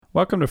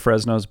Welcome to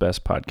Fresno's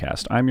Best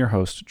Podcast. I'm your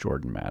host,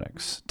 Jordan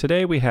Maddox.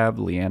 Today we have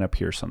Liana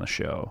Pierce on the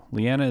show.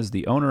 Liana is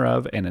the owner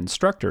of and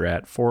instructor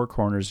at Four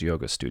Corners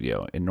Yoga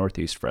Studio in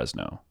Northeast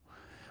Fresno.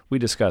 We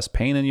discuss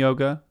pain in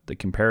yoga, the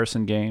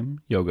comparison game,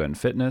 yoga and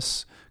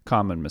fitness,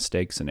 common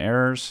mistakes and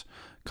errors,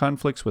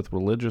 conflicts with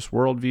religious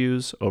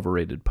worldviews,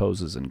 overrated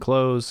poses and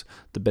clothes,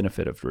 the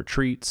benefit of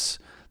retreats,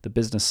 the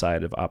business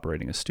side of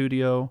operating a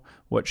studio,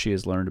 what she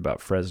has learned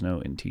about Fresno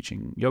in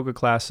teaching yoga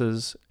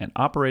classes and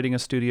operating a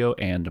studio,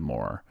 and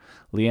more.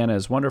 Liana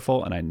is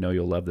wonderful, and I know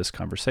you'll love this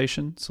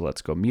conversation, so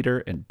let's go meet her,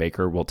 and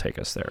Baker will take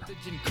us there.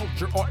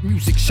 Culture, art,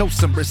 music, show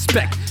some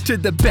respect to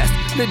the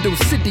best little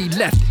city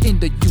left in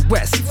the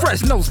U.S.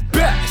 Fresno's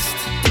best.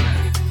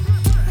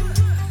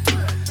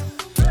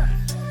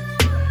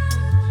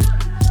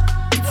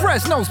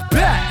 Fresno's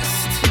best.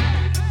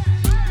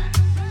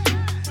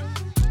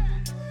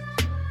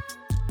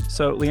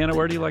 So, Liana,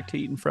 where do you like to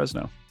eat in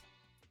Fresno?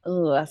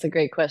 Oh, that's a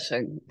great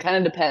question. Kind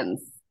of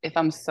depends. If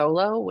I'm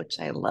solo, which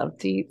I love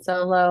to eat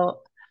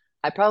solo,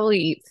 I probably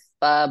eat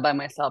by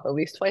myself at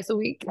least twice a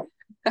week.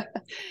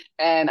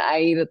 And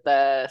I eat at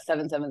the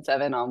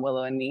 777 on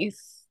Willow and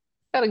Nice.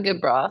 Got a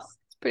good broth.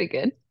 It's pretty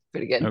good.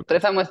 Pretty good. Okay. But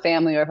if I'm with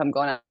family or if I'm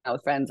going out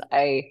with friends,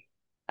 I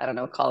don't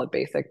know, call it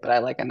basic, but I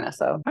like a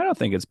Nesso. I don't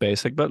think it's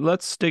basic, but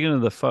let's dig into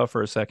the pho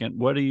for a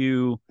second.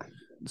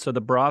 So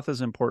the broth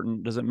is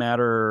important. Does it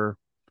matter?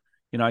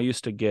 You know, I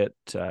used to get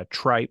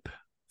tripe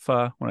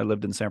pho when I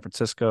lived in San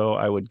Francisco.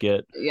 I would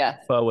get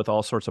pho with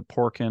all sorts of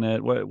pork in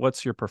it.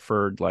 What's your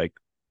preferred, like,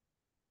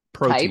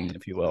 protein, Type?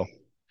 If you will?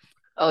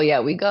 Oh, yeah,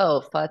 we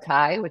go pho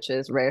Thai, which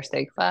is rare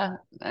steak pho.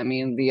 I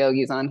mean, the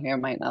yogis on here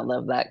might not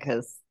love that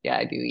because, yeah,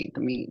 I do eat the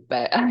meat.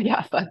 But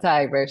yeah, pho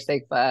Thai, rare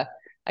steak pho.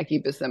 I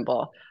keep it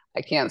simple.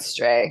 I can't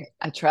stray.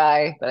 I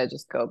try, but I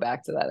just go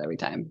back to that every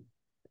time.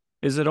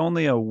 Is it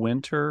only a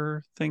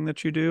winter thing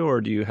that you do, or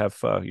do you have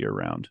pho year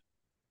round?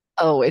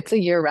 Oh, it's a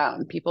year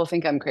round. People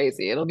think I'm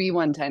crazy. It'll be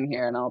 110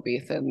 here and I'll be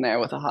sitting there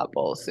with a hot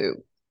bowl of soup.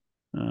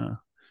 Uh,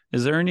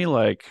 is there any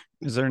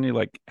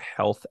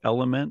health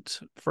element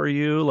for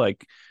you?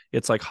 Like,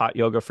 it's like hot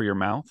yoga for your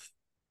mouth?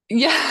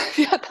 Yeah,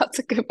 yeah, that's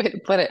a good way to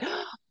put it.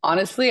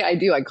 Honestly, I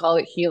do. I call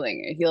it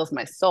healing. It heals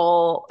my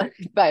soul.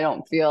 If I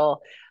don't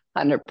feel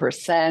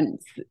 100%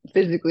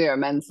 physically or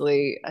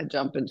mentally, I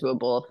jump into a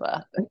bowl of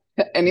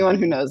pho. Anyone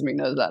who knows me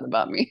knows that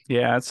about me.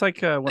 Yeah, it's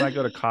like when I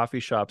go to coffee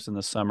shops in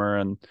the summer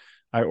and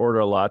I order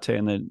a latte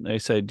and then they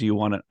say, "Do you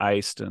want it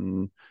iced?"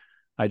 And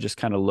I just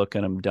kind of look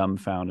at them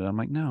dumbfounded. I'm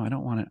like, "No, I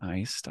don't want it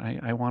iced.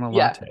 I want a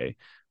latte.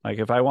 Like,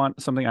 if I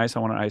want something iced,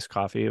 I want an iced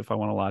coffee. If I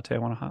want a latte, I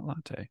want a hot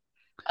latte."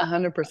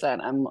 100%.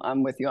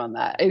 I'm with you on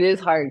that. It is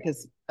hard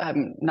because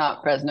I'm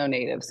not Fresno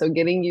native. So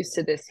getting used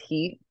to this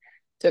heat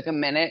took a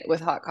minute with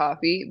hot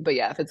coffee. But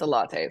yeah, if it's a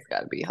latte, it's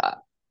got to be hot.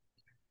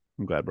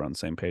 I'm glad we're on the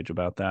same page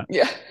about that.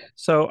 Yeah.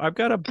 So I've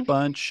got a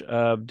bunch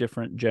of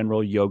different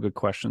general yoga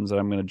questions that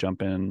I'm going to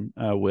jump in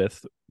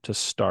with to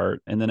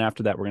start. And then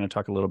after that, we're going to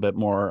talk a little bit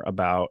more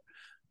about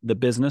the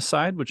business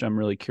side, which I'm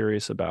really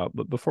curious about.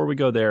 But before we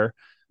go there,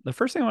 the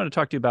first thing I want to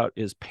talk to you about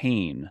is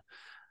pain.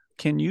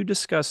 Can you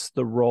discuss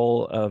the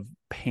role of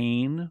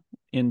pain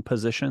in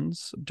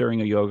positions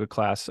during a yoga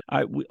class?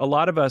 A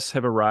lot of us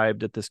have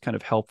arrived at this kind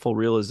of helpful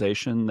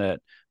realization that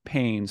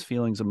pains,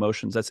 feelings,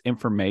 emotions, that's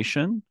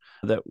information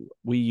that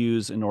we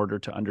use in order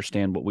to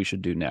understand what we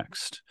should do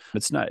next.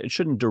 It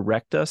shouldn't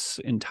direct us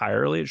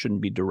entirely. It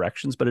shouldn't be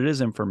directions, but it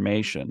is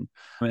information.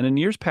 And in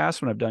years past,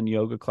 when I've done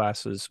yoga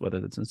classes, whether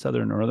it's in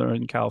Southern or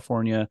Northern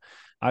California,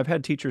 I've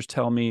had teachers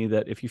tell me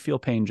that if you feel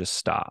pain, just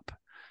stop.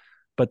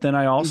 But then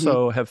I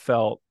also have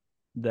felt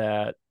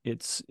that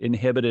it's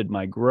inhibited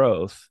my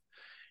growth.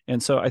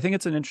 And so I think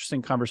it's an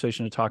interesting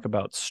conversation to talk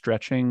about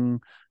stretching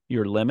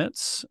your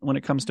limits when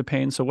it comes to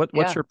pain. So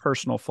what's your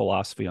personal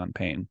philosophy on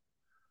pain?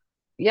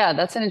 Yeah,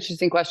 that's an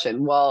interesting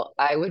question. Well,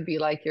 I would be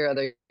like your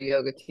other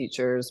yoga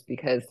teachers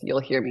because you'll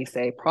hear me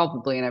say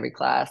probably in every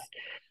class,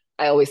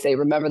 I always say,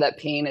 remember that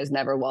pain is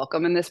never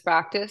welcome in this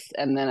practice.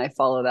 And then I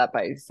follow that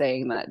by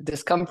saying that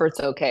discomfort's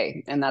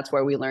okay. And that's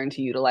where we learn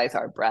to utilize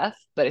our breath.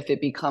 But if it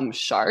becomes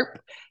sharp,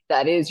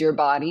 that is your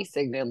body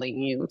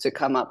signaling you to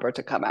come up or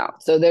to come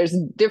out. So there's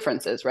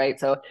differences, right?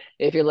 So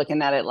if you're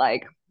looking at it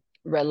like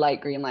red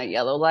light, green light,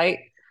 yellow light,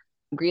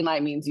 green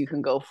light means you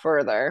can go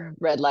further.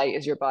 Red light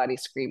is your body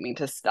screaming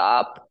to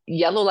stop.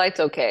 Yellow light's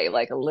okay,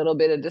 like a little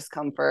bit of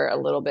discomfort, a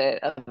little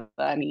bit of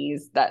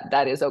unease,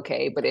 that is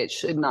okay, but it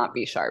should not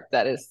be sharp.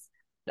 That is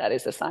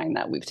a sign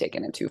that we've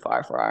taken it too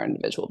far for our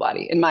individual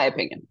body, in my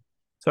opinion.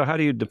 So how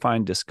do you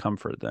define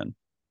discomfort then?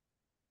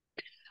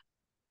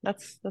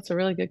 That's a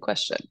really good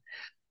question.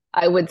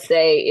 I would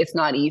say it's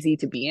not easy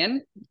to be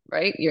in,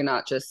 right? You're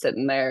not just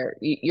sitting there.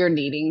 You're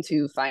needing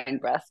to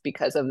find breath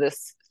because of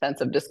this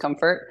sense of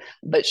discomfort,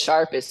 but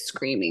sharp is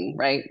screaming,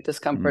 right?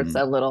 Discomfort's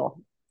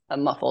a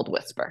muffled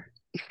whisper.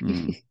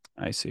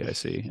 I see.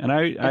 And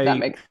that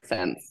makes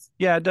sense.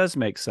 Yeah, it does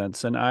make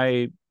sense. And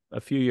a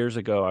few years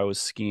ago, I was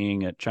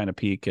skiing at China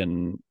Peak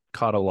and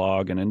caught a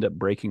log and ended up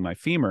breaking my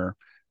femur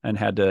and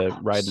had to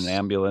ride an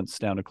ambulance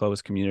down to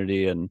Clovis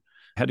Community. And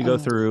Had to go Oh,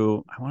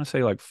 through, I want to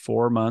say, like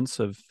 4 months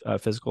of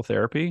physical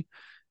therapy.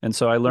 And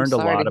so I I'm learned a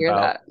sorry to lot hear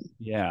about, that.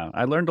 yeah,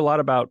 I learned a lot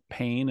about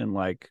pain and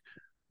like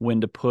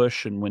when to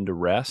push and when to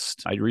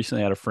rest. I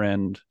recently had a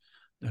friend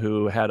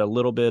who had a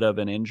little bit of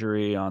an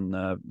injury on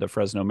the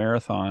Fresno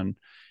Marathon.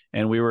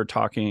 And we were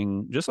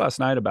talking just last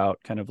night about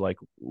kind of like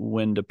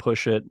when to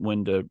push it,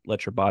 when to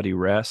let your body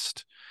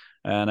rest.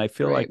 And I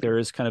feel like Right, there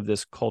is kind of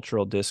this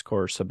cultural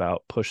discourse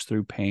about push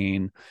through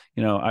pain.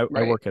 You know, I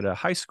right. work at a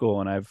high school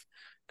and I've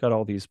got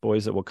all these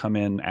boys that will come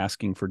in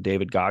asking for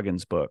David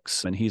Goggins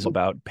books. And he's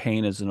about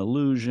pain as an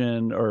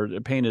illusion or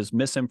pain is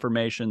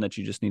misinformation that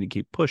you just need to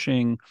keep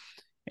pushing.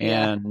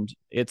 Yeah. And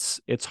it's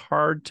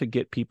hard to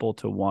get people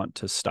to want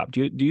to stop.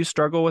 Do you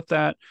struggle with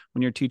that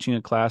when you're teaching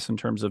a class in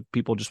terms of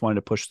people just wanting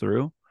to push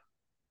through?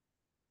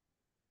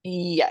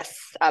 Yes,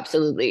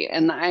 absolutely.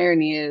 And the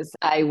irony is,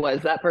 I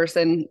was that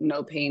person.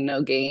 No pain,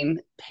 no gain.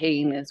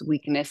 Pain is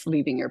weakness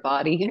leaving your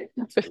body,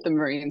 if the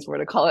Marines were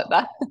to call it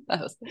that. I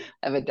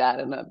have a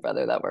dad and a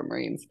brother that were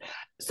Marines.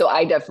 So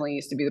I definitely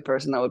used to be the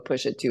person that would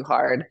push it too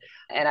hard.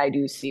 And I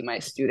do see my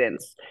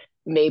students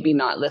maybe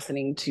not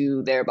listening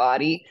to their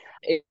body.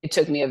 It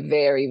took me a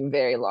very,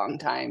 very long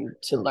time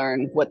to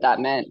learn what that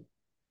meant.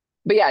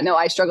 But yeah, no,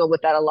 I struggle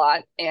with that a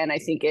lot. And I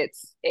think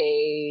it's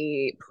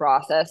a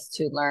process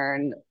to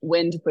learn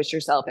when to push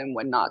yourself and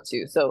when not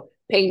to. So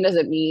pain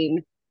doesn't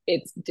mean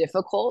it's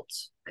difficult,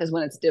 because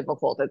when it's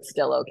difficult, it's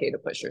still okay to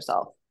push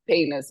yourself.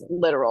 Pain is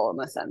literal in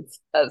the sense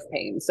of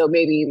pain. So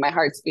maybe my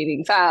heart's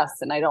beating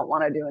fast and I don't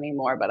want to do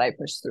anymore, but I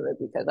push through it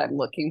because I'm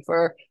looking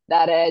for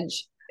that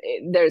edge.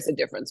 There's a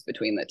difference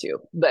between the two.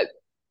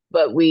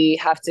 But we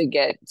have to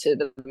get to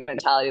the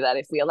mentality that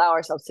if we allow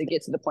ourselves to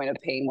get to the point of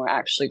pain, we're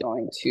actually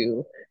going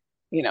to,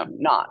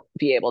 not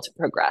be able to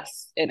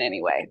progress in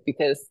any way.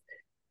 Because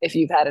if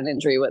you've had an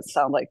injury, what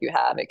sounds like you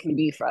have, it can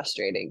be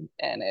frustrating.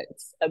 And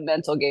it's a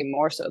mental game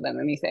more so than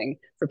anything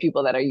for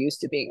people that are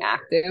used to being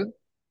active.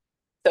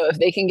 So if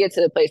they can get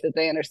to the place that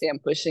they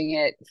understand pushing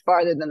it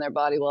farther than their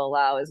body will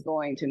allow is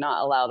going to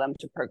not allow them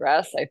to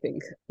progress, I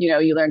think,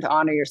 you learn to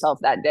honor yourself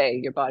that day.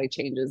 Your body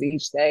changes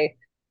each day,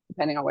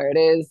 depending on where it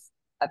is.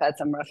 I've had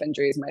some rough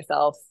injuries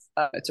myself.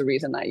 It's a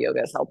reason that yoga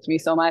has helped me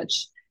so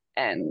much.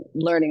 And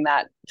learning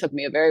that took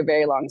me a very,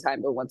 very long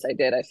time. But once I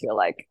did, I feel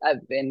like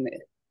I've been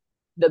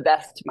the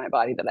best to my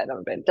body that I've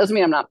ever been. Doesn't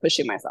mean I'm not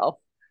pushing myself.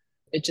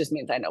 It just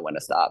means I know when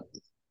to stop.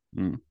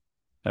 Mm,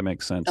 that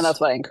makes And sense. that's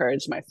what I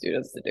encourage my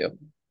students to do.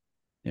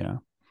 Yeah.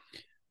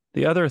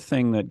 The other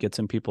thing that gets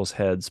in people's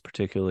heads,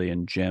 particularly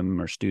in gym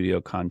or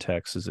studio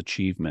contexts, is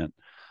achievement.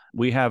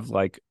 We have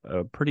like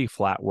a pretty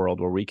flat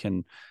world where we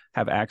can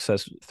have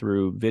access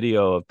through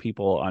video of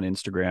people on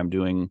Instagram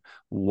doing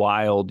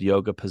wild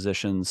yoga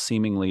positions,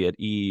 seemingly at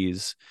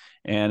ease.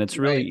 And it's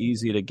really Right.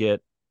 easy to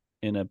get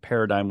in a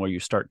paradigm where you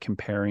start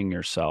comparing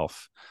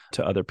yourself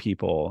to other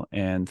people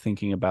and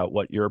thinking about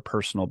what your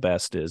personal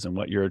best is and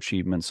what your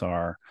achievements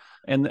are.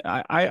 And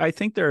I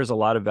think there is a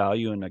lot of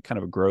value in a kind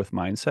of a growth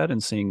mindset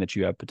and seeing that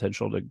you have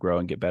potential to grow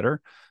and get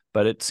better.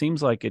 But it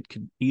seems like it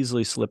could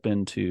easily slip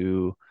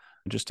into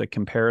just a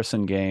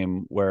comparison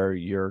game where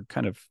you're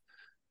kind of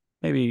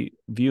maybe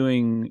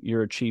viewing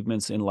your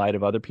achievements in light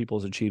of other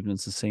people's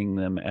achievements and seeing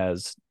them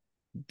as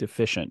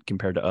deficient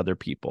compared to other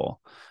people.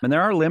 And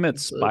there are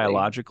limits Absolutely.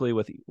 biologically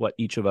with what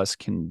each of us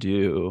can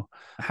do.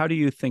 How do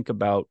you think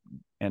about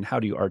and how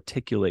do you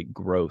articulate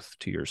growth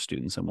to your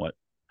students and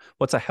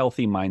what's a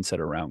healthy mindset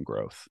around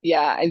growth?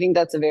 Yeah, I think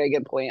that's a very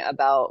good point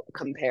about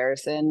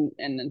comparison.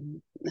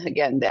 And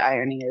again, the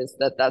irony is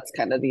that that's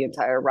kind of the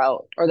entire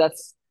route, or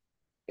that's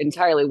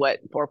entirely what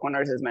Four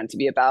Corners is meant to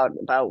be about.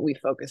 We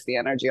focus the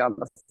energy on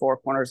the four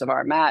corners of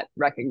our mat,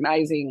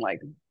 recognizing like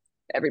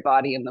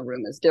everybody in the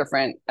room is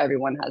different,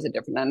 everyone has a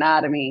different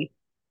anatomy,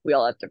 we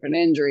all have different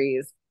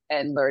injuries,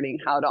 and learning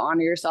how to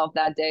honor yourself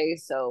that day.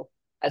 So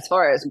as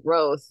far as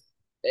growth,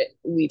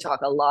 we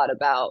talk a lot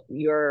about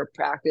your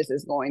practice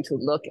is going to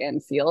look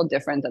and feel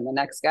different than the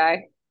next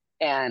guy.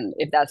 And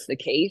if that's the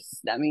case,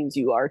 that means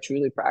you are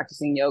truly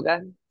practicing yoga.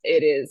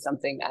 It is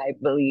something I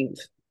believe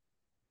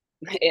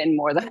in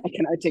more than I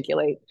can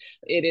articulate.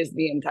 It is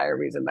the entire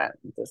reason that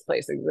this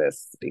place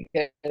exists,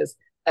 because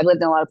I've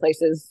lived in a lot of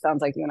places.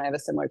 Sounds like you and I have a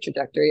similar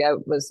trajectory. I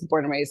was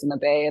born and raised in the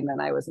Bay, and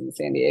then I was in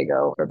San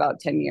Diego for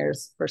about 10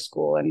 years for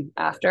school and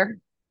after.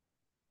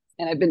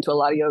 And I've been to a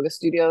lot of yoga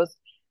studios.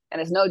 And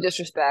it's no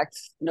disrespect,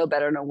 no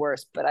better, no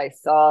worse, but I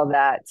saw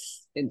that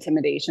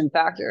intimidation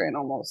factor in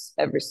almost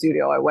every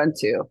studio I went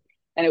to.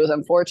 And it was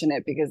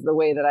unfortunate because the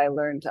way that I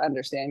learned to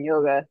understand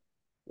yoga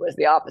was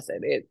the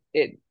opposite.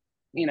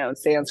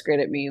 Sanskrit,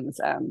 it means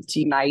to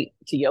unite,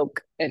 to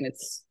yoke, and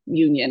it's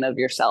union of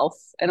yourself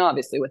and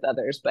obviously with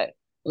others, but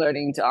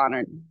learning to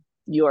honor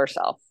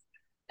yourself.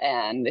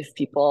 And if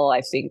people,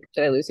 I think,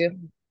 did I lose you?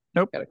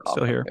 Nope, Got a call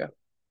still come here. through.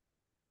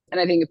 And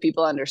I think if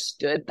people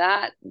understood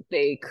that,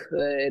 they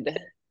could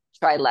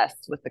try less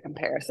with the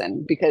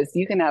comparison, because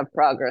you can have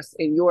progress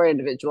in your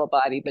individual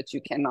body, but you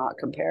cannot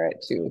compare it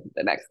to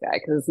the next guy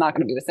because it's not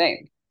going to be the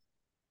same.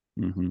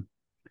 Mm-hmm.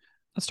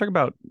 Let's talk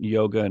about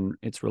yoga and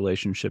its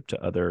relationship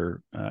to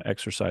other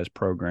exercise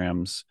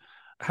programs.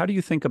 how do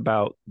you think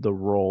about the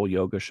role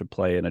yoga should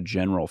play in a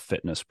general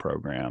fitness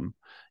program?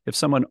 If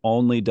someone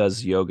only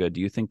does yoga, do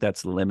you think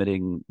that's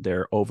limiting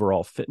their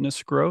overall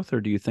fitness growth,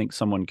 or do you think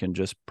someone can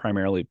just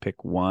primarily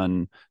pick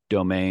one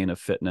domain of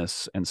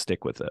fitness and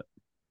stick with it?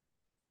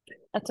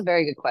 That's a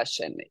very good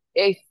question.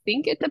 I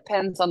think it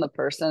depends on the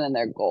person and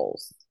their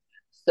goals.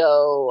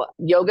 So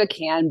yoga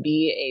can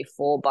be a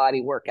full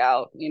body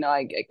workout.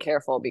 I get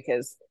careful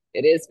because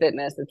it is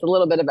fitness. It's a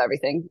little bit of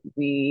everything.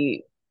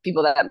 The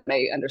people that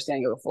may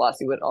understand yoga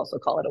philosophy would also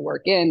call it a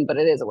work in, but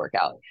it is a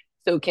workout.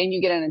 So can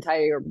you get an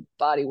entire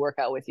body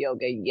workout with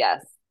yoga?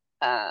 Yes.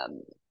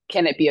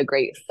 Can it be a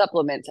great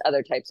supplement to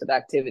other types of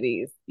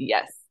activities?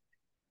 Yes.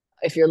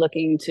 If you're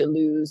looking to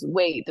lose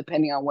weight,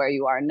 depending on where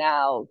you are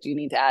now, do you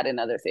need to add in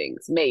other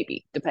things?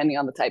 Maybe, depending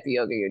on the type of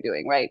yoga you're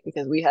doing, right?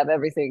 Because we have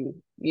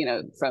everything,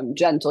 from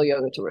gentle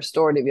yoga to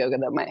restorative yoga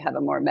that might have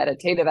a more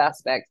meditative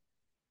aspect,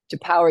 to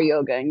power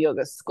yoga and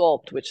yoga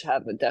sculpt, which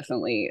have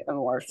definitely a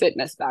more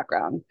fitness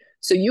background.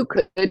 So you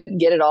could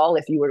get it all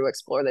if you were to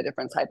explore the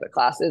different type of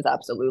classes,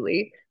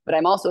 absolutely. But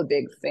I'm also a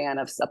big fan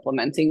of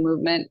supplementing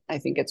movement. I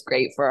think it's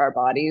great for our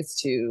bodies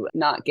to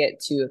not get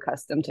too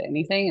accustomed to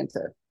anything and to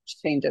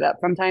change it up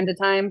from time to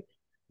time.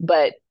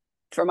 But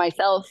for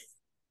myself,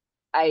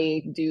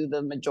 I do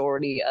the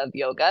majority of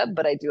yoga,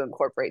 but I do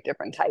incorporate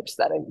different types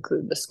that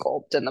include the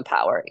sculpt and the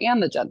power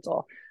and the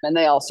gentle, and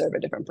they all serve a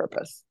different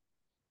purpose.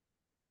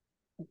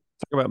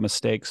 Talk about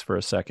mistakes for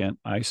a second.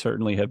 I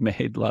certainly have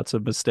made lots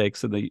of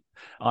mistakes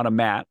on a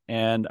mat,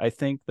 and I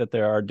think that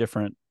there are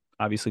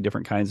obviously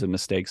different kinds of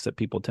mistakes that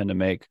people tend to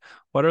make.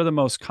 What are the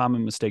most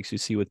common mistakes you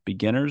see with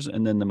beginners,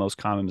 and then the most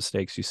common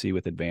mistakes you see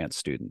with advanced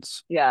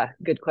students? Yeah,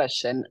 good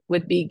question.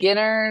 With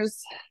beginners,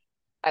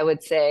 I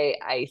would say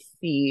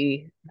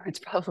it's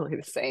probably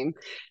the same.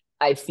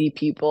 I see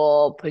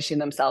people pushing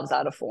themselves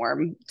out of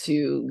form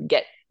to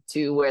get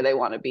to where they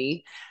want to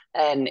be.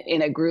 And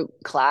in a group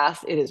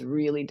class, it is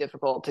really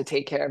difficult to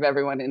take care of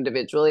everyone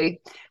individually.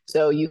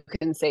 So you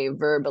can say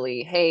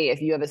verbally, hey,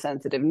 if you have a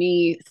sensitive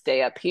knee,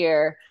 stay up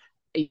here.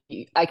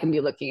 I can be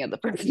looking at the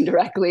person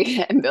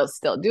directly and they'll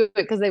still do it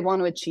because they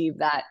want to achieve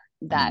that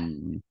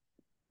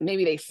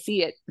maybe they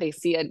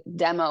see a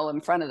demo in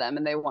front of them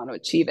and they want to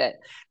achieve it.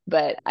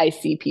 But I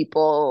see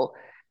people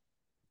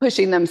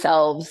pushing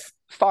themselves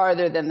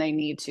farther than they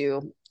need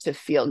to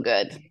feel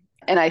good.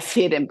 And I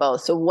see it in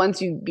both. So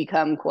once you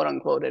become quote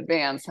unquote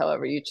advanced,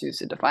 however you choose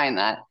to define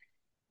that,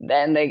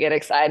 then they get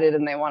excited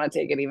and they want to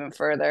take it even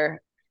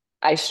further.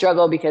 I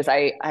struggle because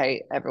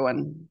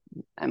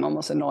I'm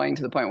almost annoying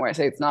to the point where I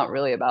say it's not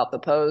really about the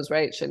pose,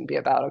 right? It shouldn't be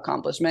about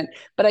accomplishment.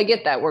 But I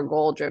get that we're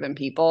goal driven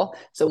people.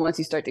 So once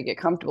you start to get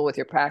comfortable with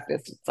your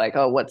practice, it's like,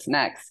 oh, what's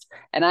next?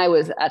 And I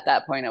was at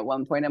that point at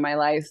one point in my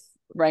life.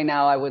 Right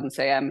now, I wouldn't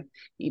say I'm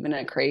even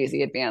a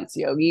crazy advanced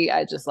yogi.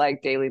 I just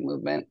like daily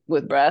movement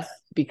with breath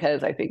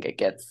because I think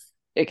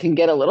it can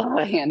get a little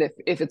out of hand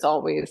if it's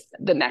always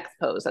the next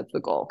pose. That's the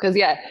goal. Because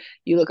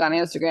you look on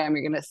Instagram,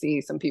 you're going to see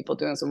some people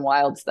doing some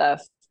wild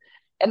stuff.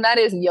 And that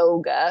is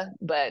yoga,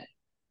 but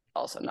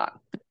also not.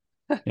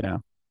 Yeah.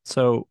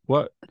 So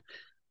what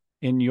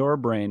in your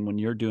brain, when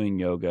you're doing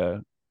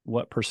yoga,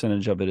 what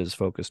percentage of it is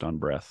focused on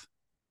breath?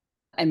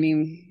 I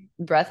mean,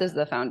 breath is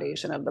the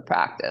foundation of the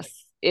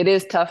practice. It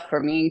is tough for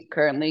me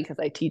currently because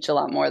I teach a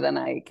lot more than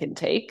I can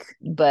take,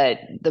 but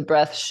the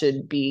breath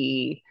should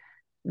be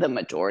the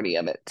majority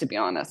of it, to be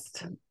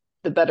honest.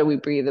 The better we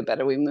breathe, the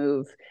better we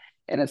move.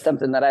 And it's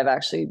something that I've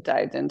actually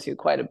dived into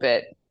quite a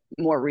bit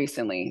more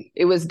recently.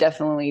 It was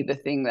definitely the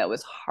thing that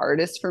was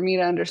hardest for me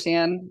to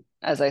understand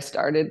as I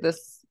started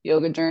this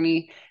yoga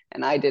journey.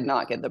 And I did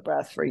not get the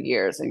breath for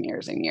years and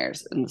years and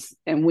years.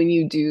 And when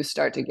you do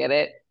start to get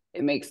it,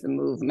 it makes the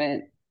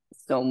movement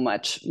so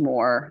much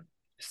more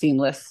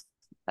seamless.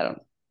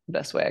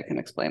 Best way I can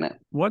explain it.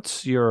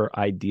 What's your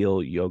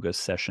ideal yoga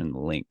session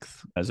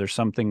length? Is there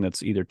something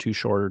that's either too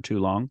short or too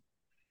long?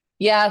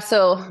 Yeah,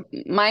 so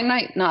mine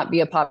might not be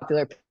a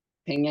popular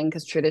opinion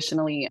because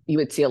traditionally you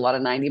would see a lot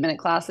of 90-minute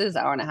classes,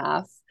 hour and a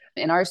half.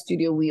 In our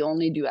studio, we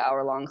only do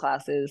hour-long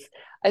classes.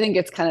 I think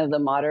it's kind of the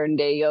modern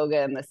day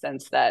yoga in the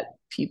sense that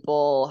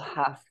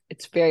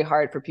it's very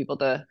hard for people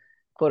to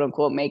quote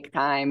unquote make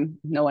time.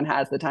 No one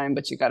has the time,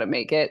 but you got to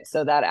make it.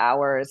 So that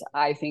hour is,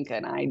 I think,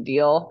 an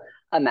ideal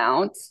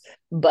amount.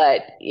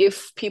 But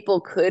if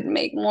people could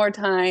make more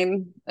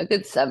time, a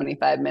good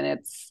 75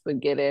 minutes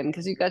would get in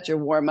because you got your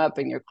warm up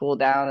and your cool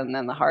down and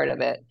then the heart of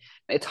it.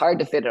 It's hard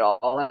to fit it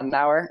all in an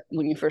hour.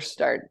 When you first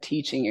start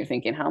teaching, you're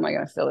thinking, how am I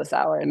going to fill this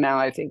hour? And now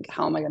I think,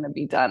 how am I going to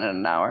be done in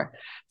an hour?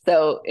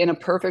 So in a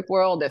perfect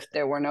world, if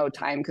there were no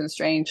time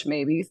constraints,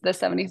 maybe the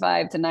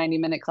 75 to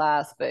 90-minute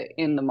class. But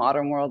in the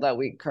modern world that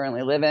we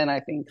currently live in, I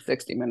think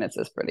 60 minutes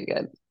is pretty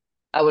good.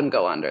 I wouldn't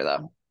go under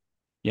though.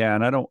 Yeah,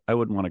 and I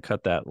wouldn't want to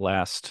cut that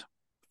last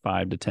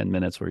 5 to 10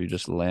 minutes where you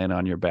just laying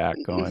on your back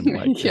going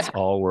like it's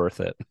all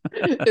worth it.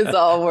 It's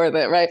all worth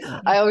it, right?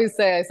 I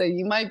say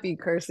you might be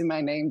cursing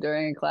my name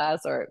during a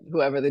class or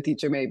whoever the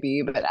teacher may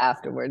be, but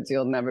afterwards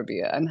you'll never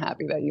be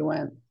unhappy that you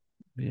went.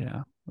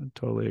 Yeah, I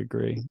totally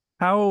agree.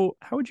 How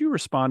would you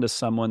respond to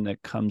someone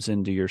that comes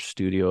into your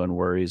studio and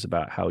worries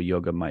about how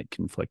yoga might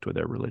conflict with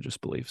their religious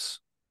beliefs?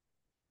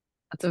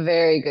 That's a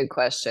very good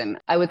question.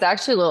 I was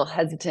actually a little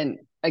hesitant.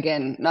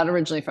 Again, not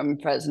originally from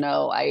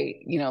Fresno. I,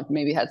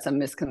 maybe had some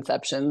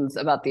misconceptions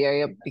about the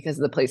area because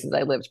of the places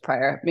I lived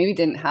prior. Maybe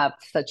didn't have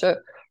such a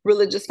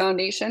religious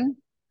foundation.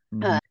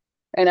 Mm-hmm. Uh,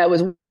 and I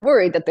was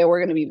worried that there were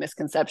going to be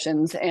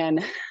misconceptions.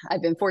 And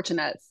I've been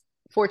fortunate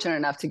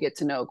enough to get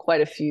to know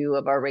quite a few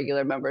of our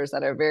regular members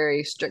that are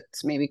very strict,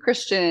 maybe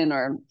Christian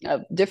or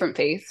of different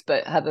faiths,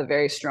 but have a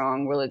very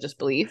strong religious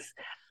belief.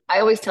 I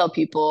always tell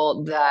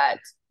people that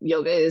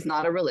yoga is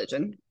not a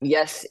religion.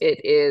 Yes,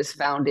 it is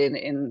founded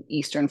in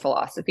Eastern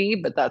philosophy,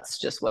 but that's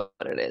just what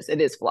it is. It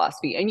is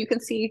philosophy. And you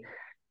can see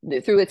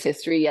through its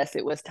history, yes,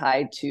 it was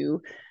tied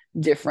to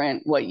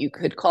different, what you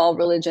could call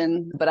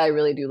religion, but I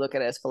really do look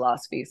at it as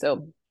philosophy.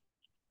 So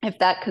if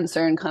that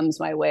concern comes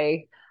my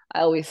way, I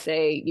always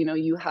say,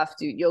 you have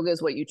to, yoga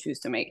is what you choose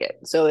to make it.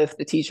 So if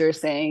the teacher is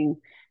saying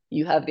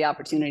you have the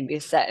opportunity to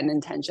set an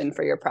intention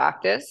for your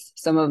practice,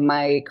 some of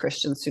my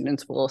Christian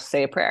students will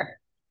say a prayer.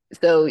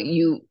 So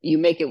you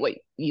make it what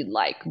you'd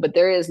like, but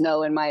there is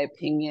no, in my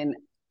opinion,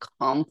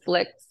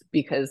 conflict,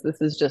 because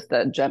this is just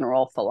a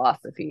general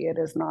philosophy. It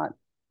is not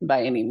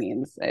by any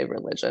means a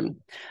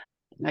religion.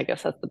 I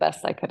guess that's the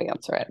best I could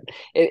answer it.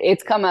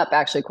 It's come up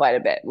actually quite a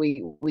bit.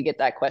 We get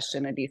that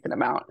question a decent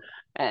amount,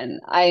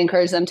 and I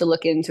encourage them to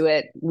look into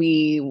it.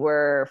 We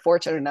were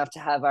fortunate enough to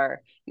have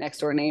our next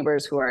door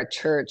neighbors, who are a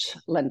church,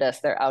 lend us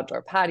their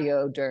outdoor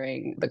patio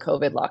during the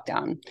COVID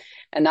lockdown,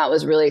 and that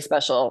was really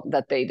special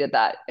that they did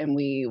that. And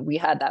we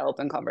had that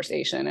open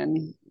conversation,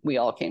 and we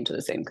all came to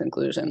the same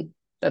conclusion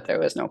that there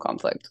was no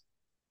conflict.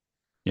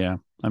 Yeah.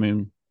 I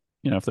mean,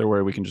 if there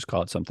were, we can just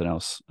call it something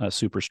else,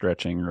 super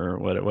stretching or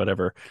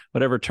whatever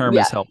term is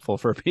Yeah, helpful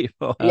for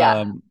people.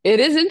 yeah. It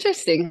is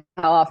interesting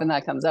how often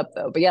that comes up,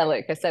 though. But yeah,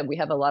 like I said, we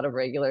have a lot of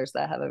regulars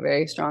that have a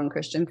very strong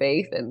Christian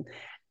faith,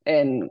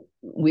 and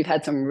we've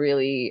had some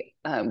really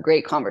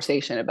great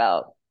conversation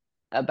about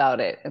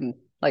it, and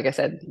like I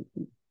said,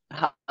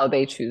 how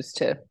they choose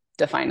to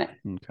define it.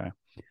 Okay.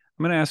 I'm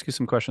going to ask you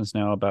some questions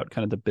now about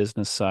kind of the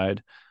business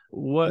side.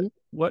 What Mhm.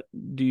 what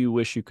do you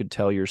wish you could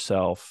tell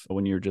yourself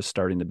when you're just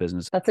starting the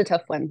business? That's a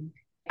tough one.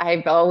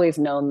 I've always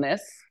known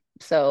this,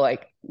 so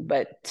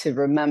but to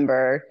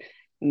remember,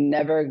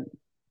 never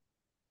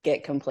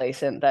get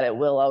complacent, that it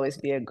will always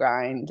be a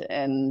grind.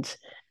 And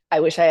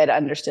I wish I had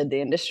understood the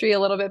industry a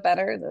little bit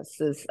better.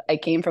 I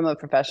came from a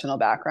professional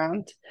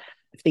background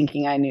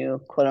thinking I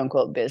knew quote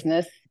unquote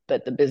business,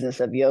 but the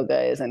business of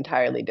yoga is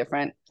entirely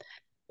different.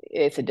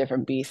 It's a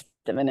different beast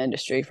of an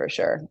industry for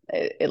sure.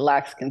 It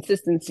lacks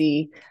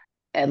consistency,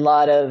 a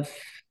lot of,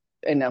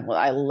 and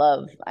I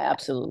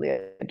absolutely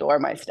adore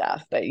my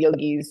staff, but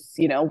yogis,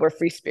 we're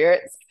free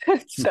spirits.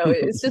 So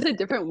it's just a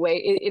different way.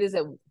 It is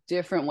a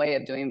different way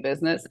of doing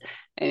business.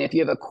 And if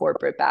you have a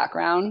corporate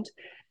background,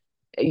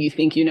 you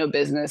think you know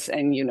business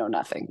and you know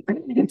nothing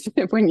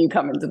when you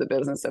come into the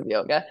business of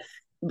yoga.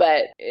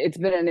 But it's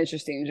been an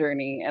interesting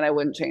journey, and I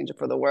wouldn't change it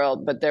for the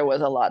world, but there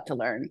was a lot to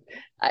learn.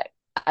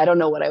 I don't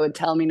know what I would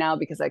tell me now,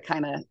 because I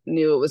kind of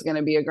knew it was going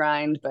to be a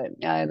grind, but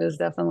yeah, it is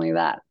definitely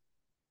that.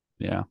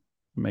 Yeah,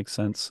 makes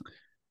sense.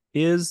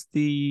 Is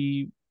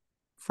the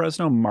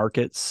Fresno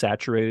market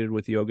saturated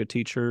with yoga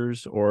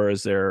teachers, or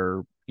is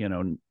there,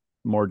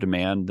 more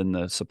demand than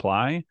the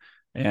supply?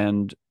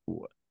 And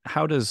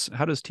how does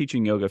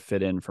teaching yoga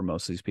fit in for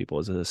most of these people?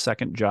 Is it a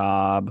second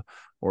job,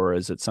 or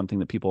is it something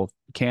that people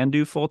can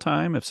do full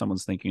time if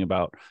someone's thinking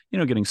about,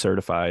 getting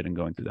certified and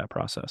going through that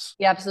process?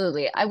 Yeah,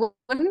 absolutely.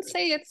 Wouldn't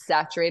say it's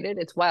saturated.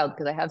 It's wild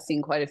because I have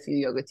seen quite a few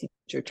yoga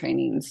teacher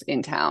trainings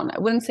in town. I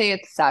wouldn't say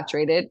it's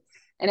saturated,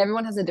 and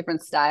everyone has a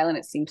different style and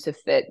it seems to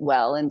fit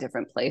well in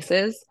different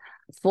places.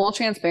 Full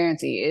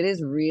transparency, it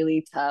is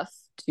really tough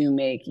to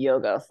make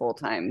yoga a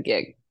full-time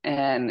gig.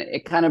 And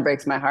it kind of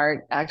breaks my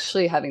heart,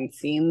 actually, having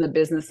seen the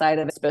business side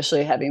of it,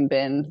 especially having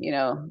been,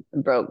 a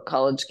broke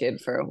college kid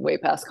for way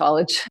past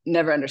college,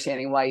 never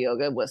understanding why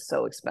yoga was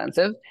so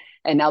expensive.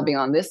 And now being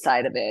on this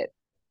side of it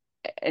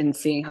and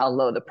seeing how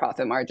low the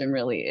profit margin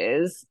really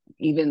is,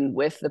 even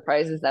with the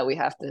prices that we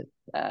have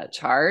to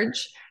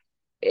charge,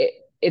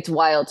 it's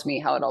wild to me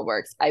how it all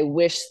works. I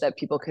wish that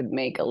people could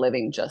make a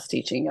living just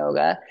teaching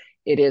yoga.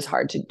 It is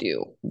hard to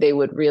do. They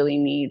would really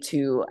need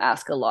to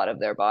ask a lot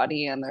of their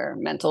body and their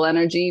mental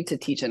energy to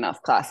teach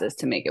enough classes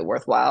to make it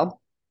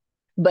worthwhile.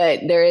 But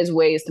there is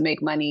ways to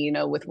make money,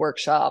 with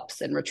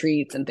workshops and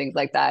retreats and things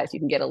like that, if you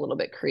can get a little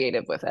bit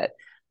creative with it.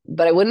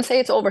 But I wouldn't say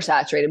it's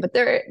oversaturated, but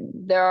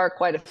there are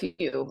quite a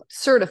few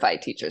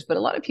certified teachers. But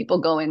a lot of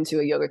people go into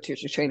a yoga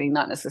teacher training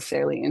not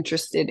necessarily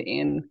interested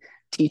in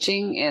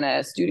teaching in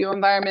a studio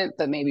environment,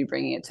 but maybe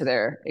bringing it to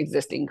their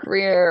existing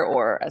career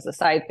or as a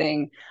side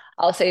thing.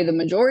 I'll say the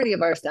majority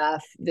of our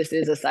staff, this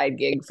is a side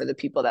gig for the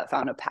people that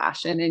found a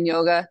passion in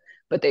yoga,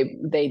 but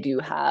they do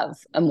have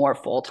a more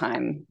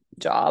full-time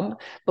job.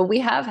 But we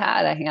have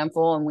had a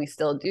handful, and we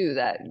still do,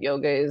 that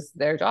yoga is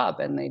their job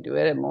and they do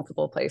it in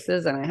multiple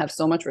places. And I have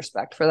so much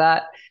respect for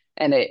that.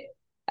 And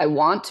I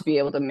want to be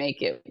able to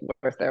make it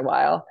worth their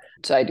while.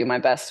 So I do my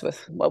best with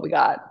what we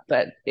got,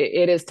 but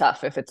it is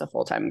tough if it's a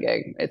full-time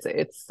gig.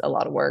 It's a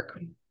lot of work.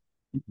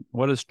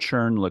 What does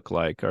churn look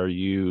like? Are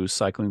you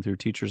cycling through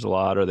teachers a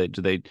lot? Or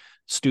do they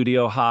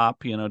studio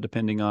hop,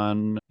 depending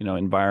on,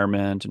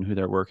 environment and who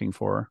they're working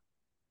for?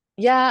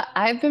 Yeah,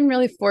 I've been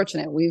really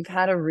fortunate. We've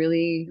had a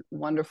really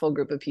wonderful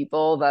group of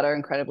people that are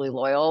incredibly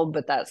loyal,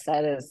 but that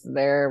said is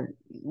their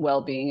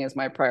well-being is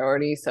my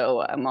priority.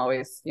 So I'm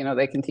always,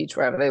 they can teach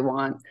wherever they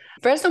want.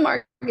 Fresno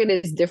market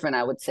is different,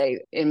 I would say.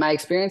 In my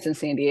experience in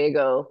San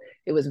Diego,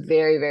 it was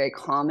very, very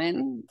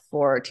common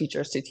for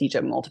teachers to teach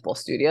at multiple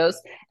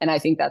studios. And I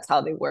think that's how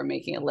they were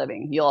making a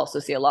living. You'll also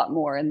see a lot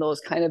more in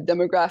those kind of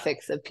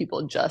demographics of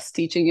people just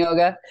teaching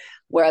yoga.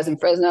 Whereas in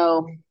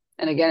Fresno,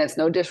 and again, it's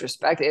no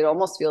disrespect, it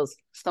almost feels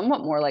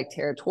somewhat more like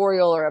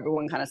territorial, or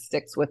everyone kind of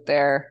sticks with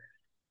their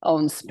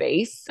own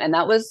space. And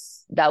that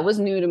was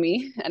new to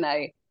me. And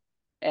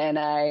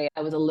I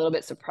was a little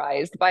bit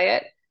surprised by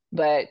it.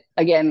 But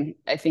again,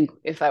 I think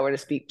if I were to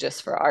speak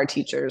just for our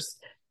teachers,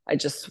 I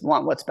just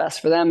want what's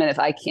best for them. And if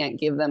I can't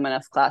give them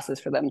enough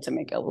classes for them to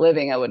make a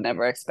living, I would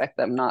never expect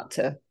them not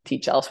to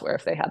teach elsewhere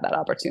if they had that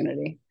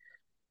opportunity.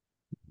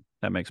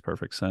 That makes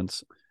perfect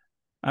sense.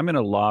 I'm going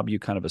to lob you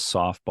kind of a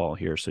softball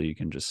here so you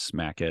can just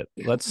smack it.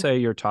 Let's say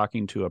you're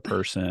talking to a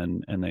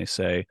person and they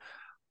say,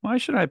 why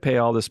should I pay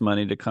all this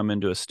money to come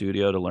into a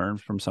studio to learn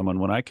from someone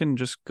when I can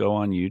just go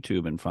on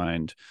YouTube and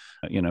find,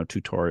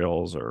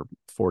 tutorials or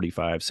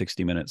 45,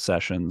 60-minute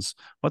sessions?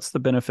 What's the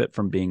benefit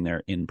from being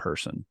there in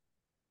person?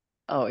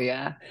 Oh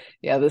yeah.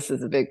 Yeah, this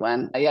is a big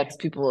one. Yeah, because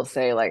people will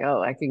say like,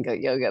 oh, I can go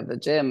yoga at the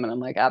gym. And I'm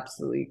like,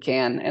 absolutely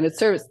can. And it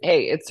serves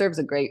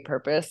a great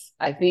purpose.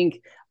 I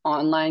think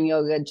online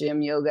yoga,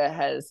 gym yoga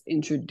has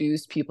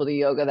introduced people to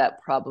yoga that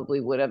probably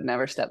would have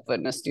never stepped foot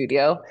in a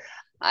studio.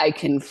 I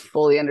can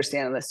fully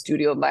understand the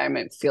studio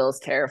environment feels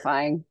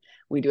terrifying.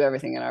 We do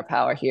everything in our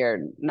power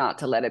here not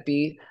to let it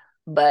be.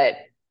 But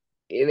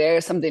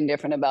there's something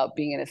different about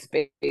being in a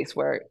space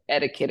where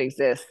etiquette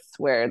exists,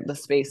 where the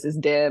space is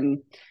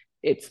dim,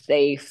 it's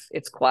safe,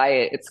 it's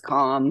quiet, it's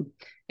calm.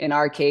 In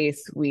our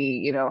case,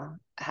 we,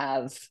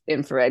 have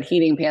infrared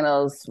heating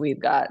panels.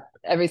 We've got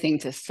everything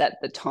to set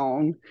the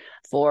tone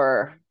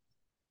for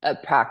a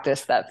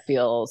practice that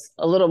feels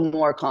a little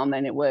more calm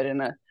than it would in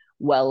a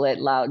well-lit,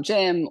 loud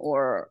gym,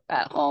 or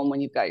at home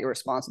when you've got your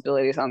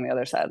responsibilities on the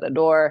other side of the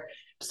door.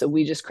 So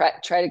we just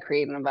try to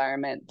create an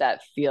environment that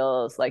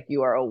feels like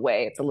you are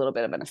away. It's a little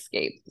bit of an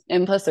escape.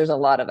 And plus, there's a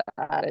lot of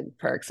added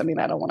perks. I mean,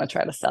 I don't want to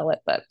try to sell it,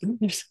 but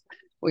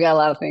we got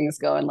a lot of things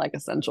going like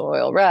essential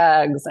oil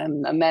rags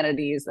and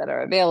amenities that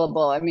are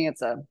available. I mean,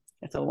 it's a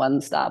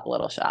one-stop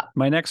little shop.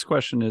 My next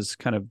question is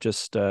kind of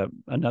just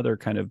another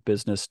kind of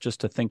business,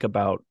 just to think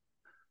about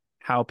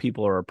how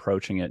people are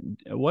approaching it.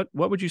 What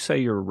would you say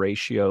your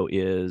ratio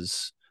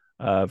is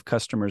of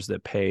customers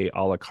that pay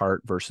a la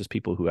carte versus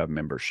people who have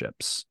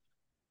memberships?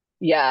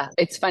 Yeah,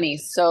 it's funny.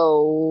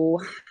 So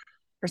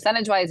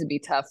percentage wise, it'd be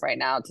tough right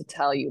now to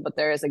tell you, but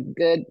there is a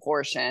good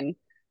portion.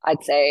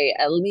 I'd say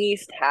at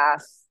least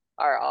half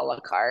are a la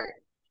carte.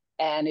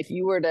 And if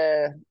you were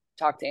to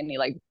talk to any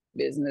like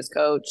business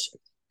coach,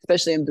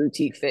 especially in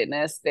boutique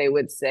fitness, they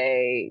would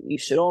say you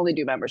should only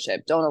do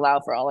membership. Don't allow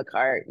for a la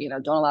carte,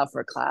 don't allow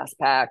for class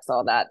packs,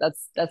 all that.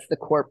 That's the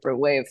corporate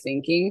way of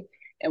thinking.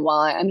 And while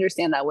I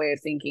understand that way of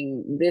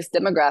thinking, this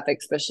demographic,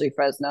 especially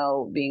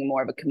Fresno being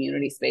more of a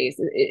community space,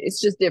 it's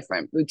just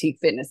different. Boutique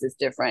fitness is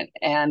different.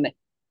 And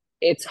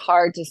it's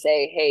hard to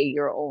say, hey,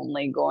 you're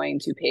only going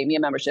to pay me a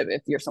membership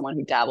if you're someone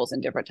who dabbles in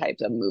different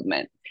types of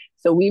movement.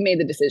 So we made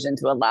the decision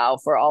to allow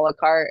for a la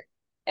carte.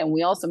 And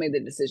we also made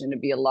the decision to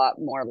be a lot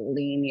more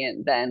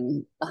lenient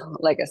than,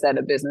 like I said,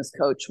 a business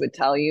coach would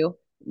tell you,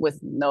 with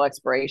no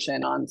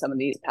expiration on some of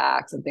these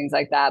packs and things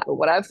like that. But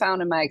what I've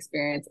found in my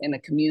experience in a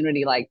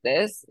community like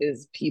this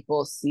is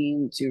people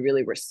seem to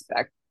really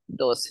respect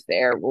those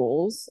fair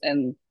rules,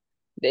 and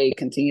they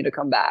continue to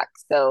come back.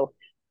 So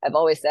I've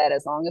always said,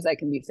 as long as I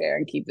can be fair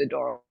and keep the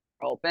door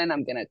open,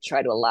 I'm going to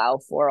try to allow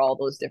for all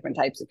those different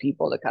types of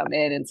people to come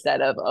in,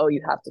 instead of, oh,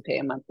 you have to pay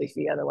a monthly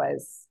fee,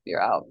 otherwise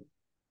you're out.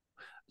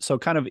 So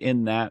kind of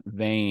in that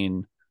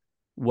vein,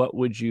 what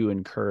would you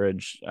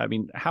encourage? I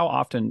mean, how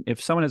often,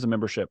 if someone has a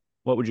membership,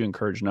 what would you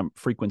encourage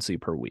frequency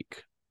per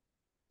week?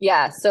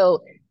 Yeah. So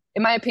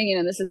in my opinion,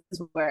 and this is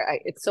where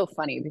it's so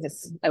funny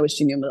because I wish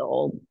you knew the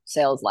old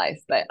sales life,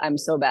 but I'm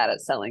so bad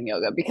at selling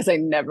yoga because I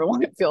never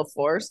want to feel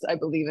forced. I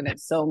believe in it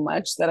so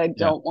much that I Yeah.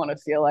 don't want to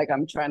feel like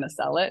I'm trying to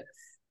sell it.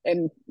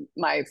 And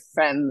my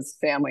friends,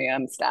 family,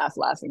 and staff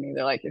laugh at me.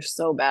 They're like, you're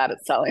so bad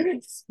at selling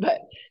this. But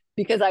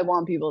because I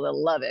want people to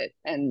love it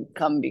and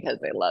come because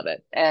they love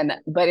it.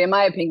 But in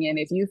my opinion,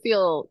 if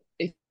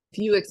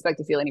you expect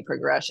to feel any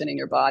progression in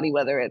your body,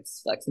 whether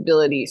it's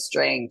flexibility,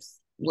 strength,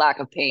 lack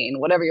of pain,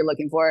 whatever you're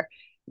looking for,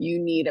 you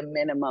need a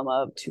minimum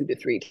of 2 to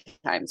 3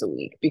 times a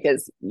week,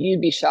 because you'd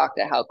be shocked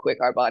at how quick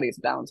our bodies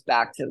bounce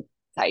back to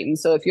tighten.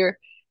 So if you're,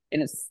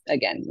 and it's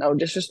again, no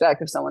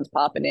disrespect if someone's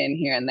popping in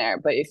here and there,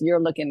 but if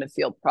you're looking to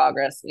feel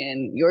progress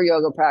in your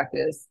yoga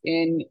practice,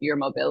 in your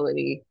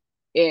mobility,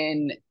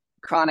 in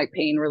chronic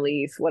pain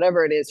relief,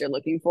 whatever it is you're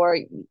looking for,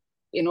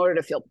 in order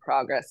to feel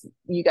progress,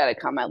 you got to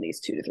come at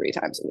least 2 to 3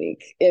 times a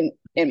week,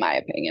 in my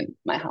opinion,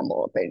 my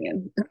humble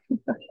opinion.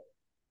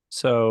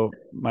 So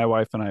my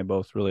wife and I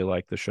both really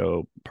like the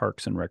show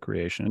Parks and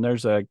Recreation. And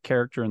there's a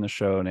character in the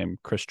show named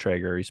Chris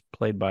Traeger. He's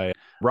played by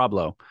Rob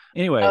Lowe.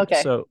 Anyway,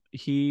 Okay. so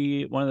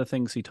one of the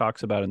things he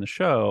talks about in the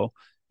show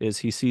is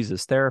he sees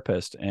his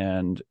therapist,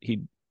 and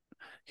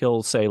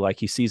he'll say like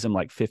he sees him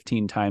like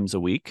 15 times a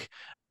week.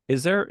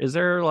 Is there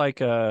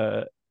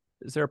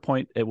a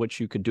point at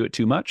which you could do it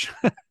too much?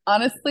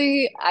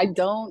 Honestly, I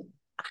don't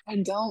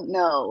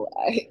know.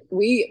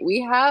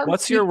 We have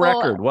What's your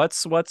people. record?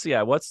 What's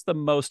the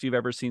most you've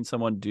ever seen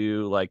someone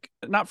do, like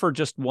not for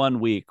just 1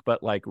 week,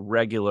 but like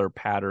regular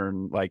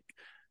pattern, like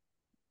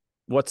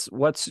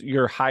what's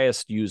your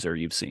highest user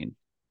you've seen?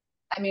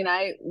 I mean,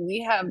 I we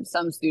have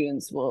some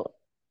students will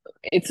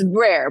it's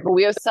rare, but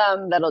we have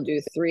some that'll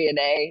do 3 a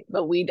day,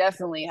 but we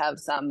definitely have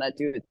some that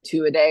do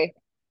 2 a day.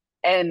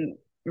 And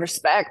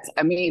respect.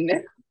 I mean,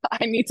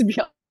 I need to be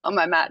on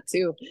my mat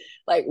too.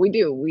 Like we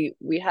do.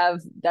 We have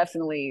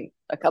definitely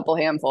a couple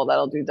handful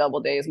that'll do double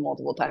days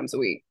multiple times a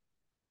week.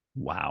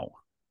 Wow.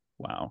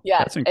 Wow. Yeah,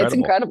 That's it's incredible.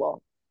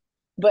 incredible.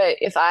 But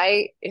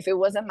if it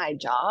wasn't my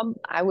job,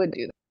 I would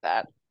do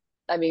that.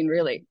 I mean,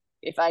 really,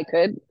 if I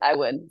could, I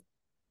would.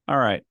 All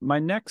right. My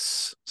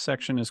next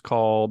section is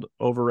called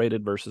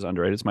overrated versus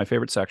underrated. It's my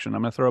favorite section.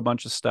 I'm going to throw a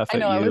bunch of stuff I at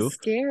know I was you.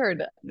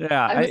 scared.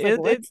 Yeah, I was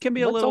like, it can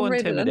be a what's little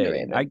overrated,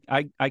 intimidating.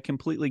 underrated? I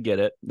completely get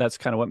it. That's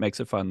kind of what makes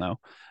it fun, though.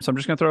 So I'm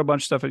just going to throw a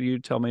bunch of stuff at you.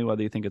 Tell me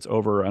whether you think it's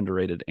over or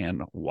underrated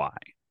and why.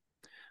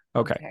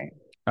 Okay. Okay.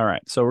 All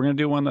right. So we're going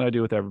to do one that I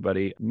do with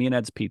everybody. Me and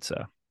Ed's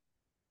Pizza.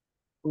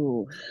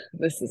 Ooh,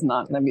 this is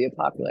not going to be a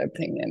popular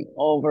opinion.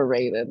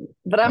 Overrated.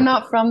 But I'm Okay.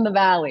 not from the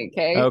valley,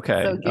 okay?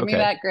 Okay. So give me Okay.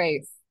 that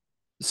grace.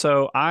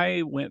 So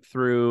I went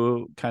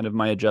through kind of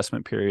my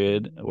adjustment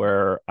period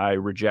where I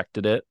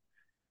rejected it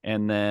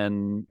and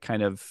then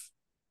kind of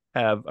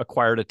have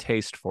acquired a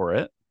taste for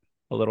it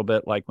a little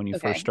bit, like when you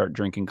first Okay. start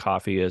drinking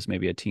coffee as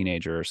maybe a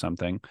teenager or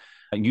something.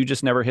 You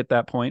just never hit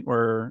that point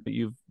where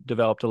you've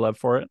developed a love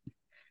for it.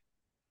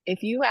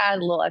 If you add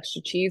a little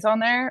extra cheese on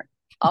there,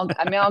 I'll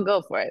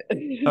go for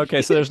it.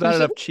 Okay, so there's not It's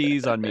just, enough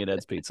cheese on me and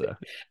Ed's Pizza.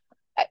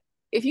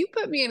 if you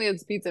put me in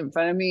his pizza in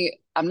front of me,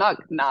 I'm not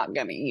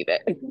gonna eat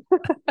it.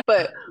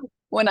 But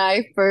when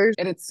I first,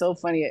 and it's so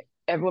funny,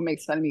 everyone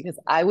makes fun of me because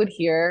I would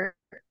hear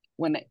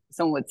when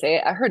someone would say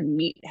it, I heard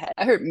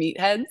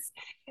meatheads.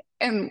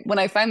 And when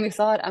I finally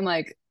saw it, I'm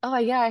like, oh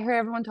yeah, I heard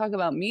everyone talk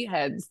about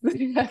meatheads.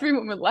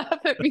 Everyone would laugh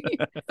at me.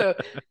 So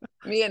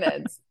me and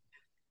Ed's.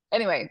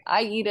 Anyway,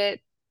 I eat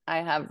it. I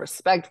have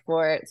respect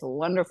for it. It's a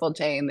wonderful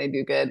chain. They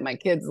do good. My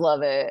kids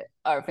love it.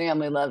 Our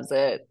family loves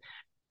it.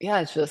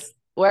 Yeah, it's just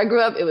where I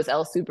grew up, it was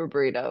El Super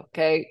Burrito.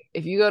 Okay.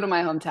 If you go to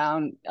my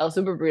hometown, El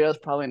Super Burrito is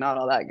probably not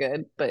all that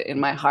good, but in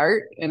my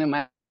heart and in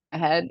my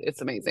head,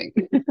 it's amazing.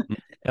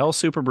 El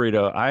Super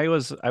Burrito. I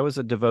was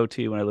a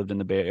devotee when I lived in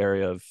the Bay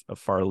Area of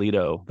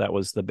Farlito. That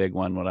was the big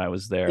one when I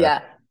was there.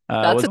 Yeah.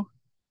 That's Was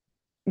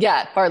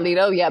yeah,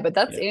 Farlito. Yeah, but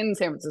that's yeah. in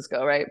San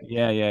Francisco, right?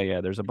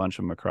 Yeah. There's a bunch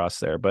of them across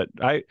there. But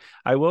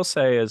I will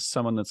say, as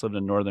someone that's lived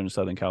in northern and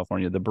southern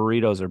California, the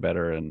burritos are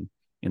better in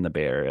the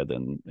Bay Area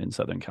than in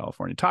Southern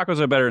California. Tacos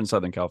are better in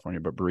Southern California,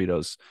 but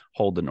burritos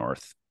hold the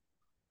north.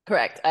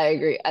 Correct. I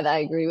agree. And I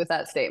agree with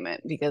that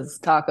statement because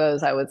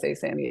tacos, I would say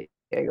San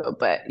Diego,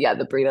 but yeah,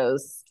 the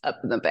burritos up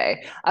in the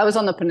Bay. I was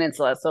on the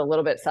peninsula, so a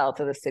little bit south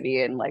of the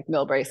city in like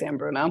Millbrae, San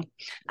Bruno.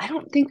 I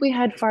don't think we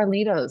had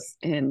Farlitos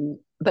in,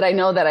 but I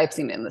know that I've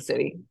seen it in the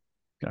city.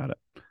 Got it.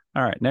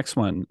 All right, next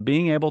one.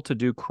 Being able to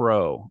do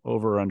crow,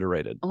 over or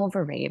underrated?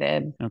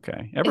 Overrated.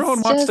 Okay. Everyone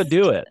It's wants to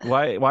do just it.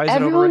 Why is it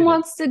everyone overrated?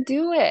 wants to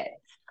do it.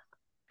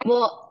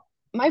 Well,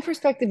 my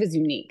perspective is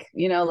unique.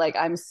 Like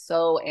I'm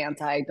so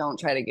anti don't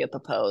try to get the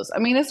pose. I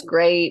mean, it's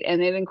great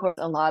and it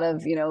incorporates a lot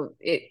of,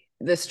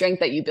 the strength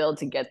that you build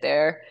to get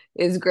there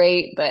is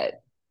great,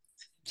 but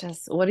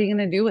just what are you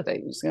going to do with it?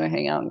 You're just going to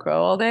hang out and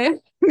crow all day?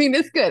 I mean,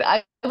 it's good.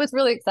 I was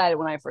really excited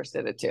when I first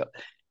did it too.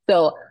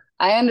 So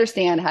I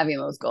understand having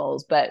those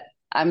goals, but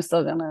I'm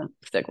still going to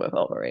stick with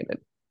overrated.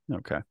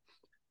 Okay.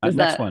 Is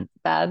Next that one.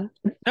 bad?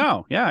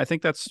 No, yeah, I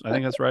think that's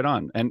right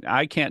on. And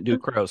I can't do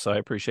crow, so I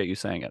appreciate you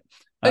saying it.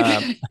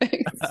 Okay.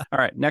 Thanks. All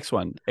right, next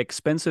one.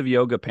 Expensive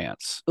yoga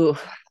pants. Ooh,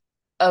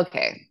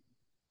 okay.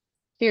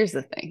 Here's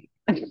the thing.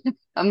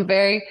 I'm a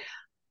very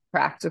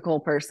practical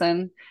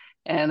person,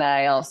 and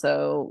I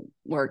also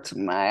worked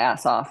my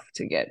ass off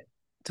to get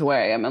to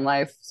where I am in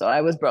life. So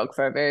I was broke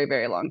for a very,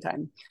 very long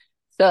time.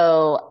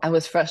 So I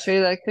was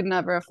frustrated that I could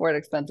never afford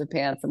expensive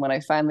pants. And when I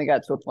finally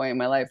got to a point in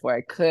my life where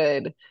I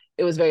could,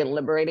 it was very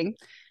liberating.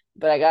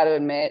 But I got to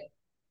admit,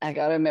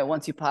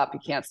 once you pop, you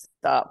can't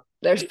stop.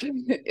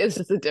 It's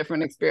just a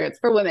different experience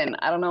for women.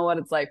 I don't know what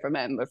it's like for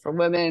men, but for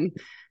women,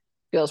 it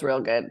feels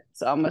real good.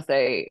 So I'm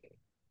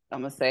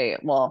gonna say,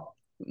 well,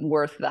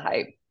 worth the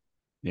hype.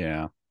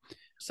 Yeah.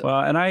 So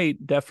Well, and I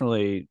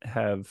definitely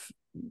have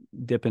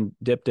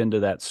dipped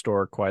into that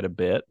store quite a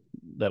bit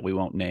that we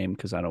won't name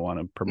because I don't want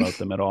to promote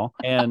them at all.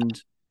 And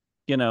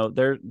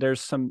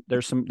there's some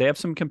they have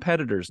some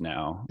competitors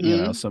now,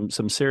 Mhm.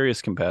 some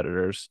serious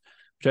competitors,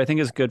 which I think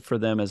is good for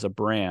them as a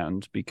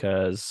brand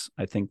because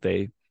I think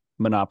they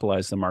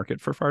monopolize the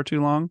market for far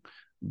too long.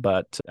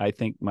 But I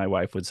think my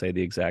wife would say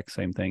the exact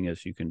same thing,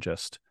 as you can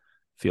just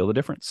feel the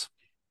difference.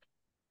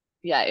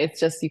 Yeah, it's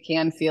just you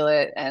can feel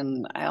it,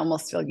 and I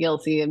almost feel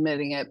guilty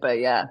admitting it, but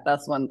yeah,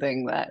 that's one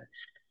thing that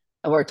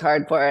I worked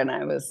hard for and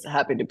I was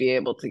happy to be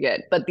able to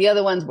get. But the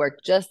other ones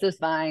work just as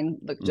fine,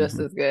 look just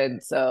Hmm. as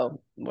good.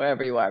 So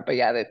wherever you are, but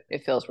yeah,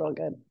 it feels real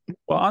good.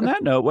 Well, on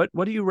that note,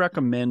 what do you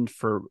recommend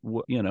for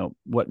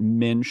what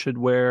men should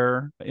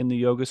wear in the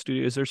yoga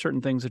studio? Is there certain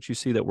things that you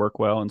see that work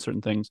well, and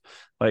certain things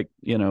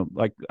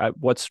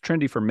what's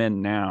trendy for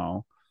men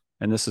now?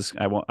 And this is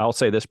I'll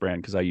say this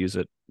brand because I use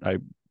it. I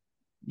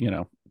you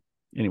know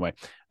Anyway,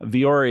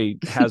 Viore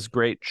has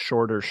great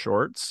shorter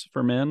shorts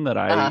for men that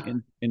Uh-huh.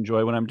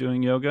 enjoy when I'm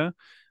doing yoga.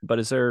 But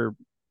is there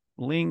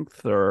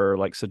length or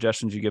like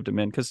suggestions you give to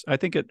men? Because I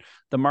think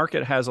the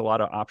market has a lot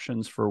of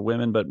options for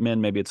women, but men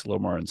maybe it's a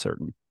little more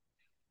uncertain.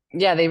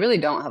 Yeah, they really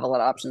don't have a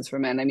lot of options for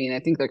men. I mean, I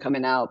think they're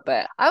coming out,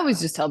 but I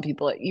always just tell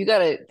people you got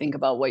to think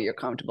about what you're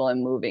comfortable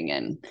in moving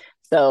in.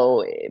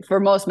 So for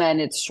most men,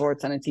 it's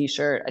shorts and a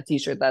t-shirt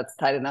that's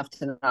tight enough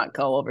to not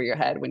go over your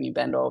head when you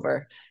bend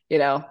over,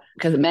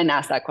 because men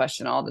ask that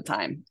question all the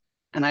time.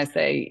 And I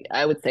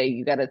would say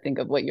you got to think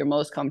of what you're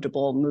most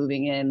comfortable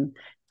moving in,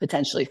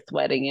 potentially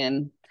sweating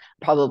in,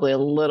 probably a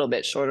little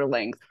bit shorter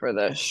length for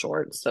the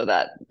shorts so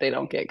that they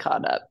don't get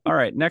caught up. All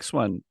right, next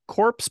one,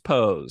 corpse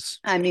pose.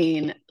 I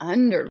mean,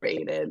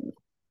 underrated.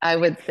 I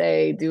would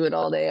say do it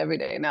all day, every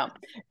day. No,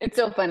 it's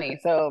so funny.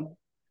 So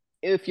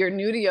if you're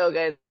new to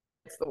yoga,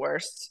 it's the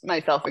worst,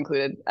 myself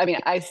included. I mean,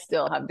 I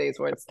still have days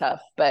where it's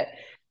tough, but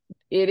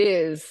it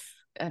is.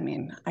 I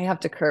mean, I have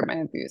to curb my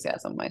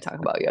enthusiasm when I talk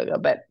about yoga,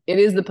 but it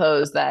is the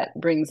pose that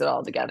brings it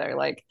all together.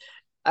 Like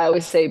I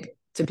always say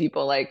to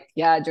people, like,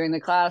 yeah, during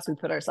the class, we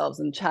put ourselves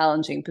in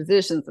challenging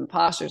positions and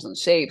postures and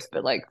shapes,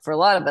 but like for a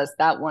lot of us,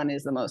 that one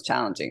is the most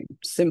challenging,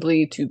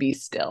 simply to be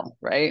still,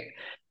 right?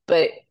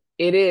 But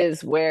it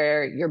is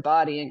where your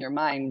body and your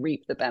mind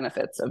reap the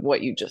benefits of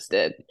what you just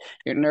did.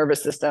 Your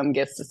nervous system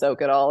gets to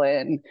soak it all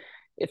in.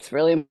 It's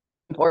really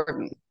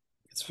important.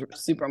 It's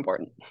super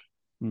important.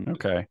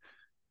 Okay,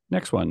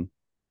 next one,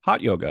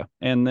 hot yoga.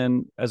 And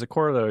then as a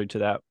corollary to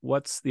that,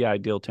 what's the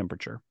ideal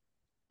temperature?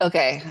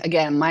 Okay,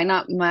 again, I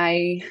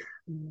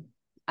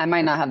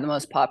might not have the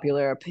most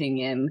popular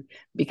opinion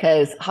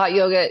because hot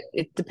yoga,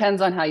 it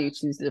depends on how you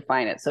choose to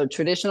define it. So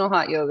traditional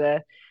hot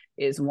yoga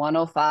is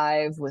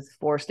 105 with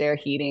forced air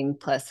heating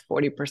plus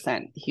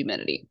 40%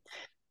 humidity.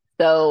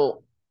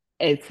 So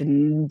it's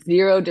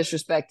zero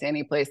disrespect to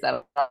any place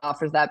that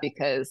offers that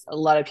because a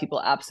lot of people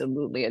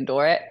absolutely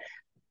adore it.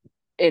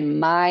 In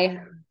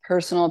my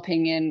personal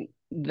opinion,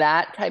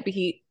 that type of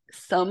heat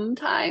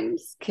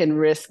sometimes can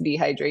risk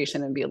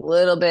dehydration and be a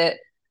little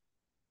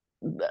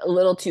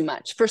too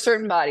much for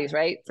certain bodies,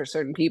 right? For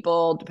certain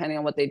people, depending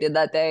on what they did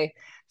that day.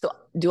 So,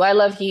 do I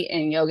love heat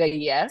in yoga?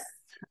 Yes,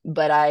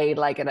 but I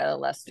like it at a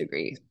less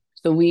degree.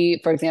 So,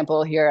 for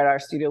example, here at our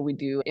studio, we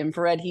do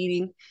infrared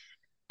heating.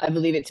 I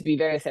believe it to be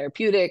very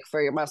therapeutic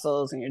for your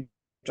muscles and your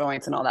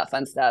joints and all that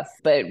fun stuff.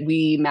 But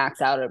we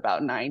max out at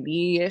about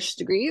 90-ish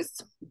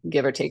degrees,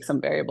 give or take some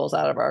variables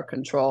out of our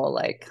control,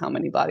 like how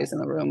many bodies in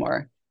the room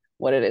or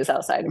what it is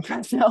outside in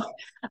Fresno.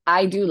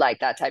 I do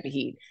like that type of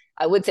heat.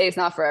 I would say it's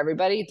not for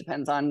everybody. It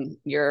depends on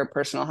your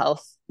personal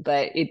health,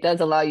 but it does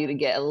allow you to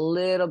get a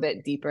little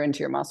bit deeper into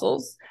your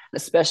muscles,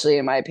 especially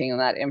in my opinion,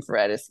 that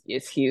infrared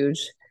is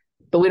huge.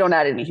 But we don't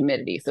add any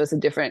humidity. So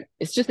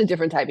it's just a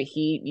different type of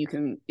heat. You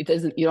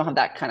don't have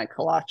that kind of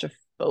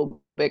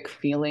claustrophobic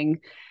feeling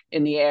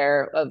in the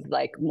air of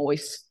like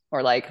moist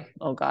or like,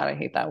 oh God, I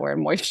hate that word,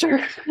 moisture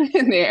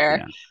in the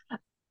air. Yeah.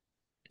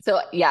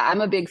 So yeah,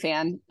 I'm a big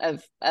fan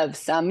of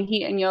some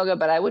heat in yoga,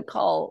 but I would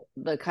call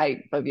the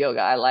type of yoga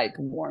I like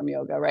warm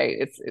yoga, right?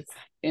 It's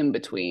in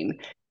between.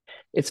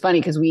 It's funny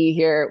because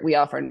we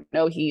offer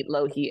no heat,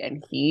 low heat,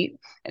 and heat.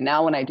 And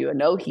now when I do a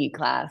no heat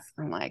class,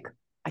 I'm like,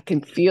 I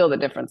can feel the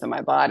difference in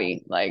my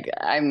body. Like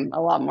I'm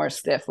a lot more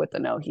stiff with the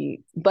no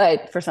heat.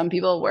 But for some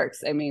people it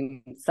works. I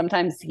mean,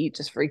 sometimes heat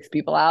just freaks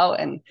people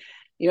out. And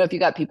if you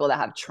got people that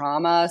have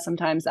trauma,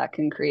 sometimes that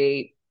can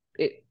create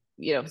it,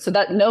 so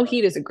that no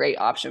heat is a great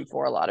option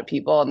for a lot of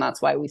people. And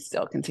that's why we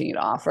still continue to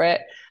offer it.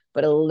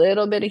 But a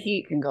little bit of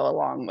heat can go a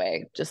long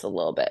way, just a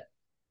little bit.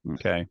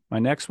 Okay. My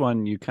next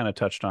one you kind of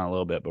touched on a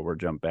little bit, but we're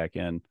jump back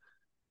in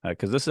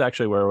because this is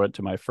actually where I went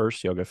to my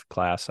first yoga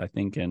class, I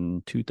think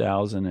in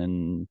 2000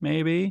 and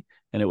maybe,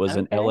 and it was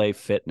in Okay. LA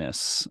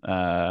Fitness.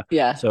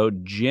 Yeah. So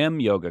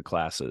gym yoga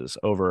classes,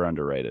 over or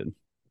underrated?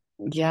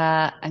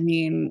 Yeah. I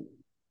mean,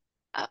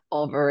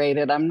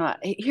 overrated. I'm not.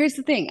 Here's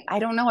the thing. I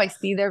don't know. I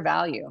see their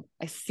value.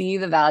 I see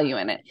the value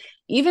in it.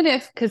 Even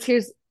if, because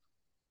here's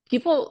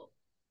people,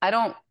 I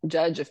don't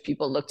judge if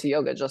people look to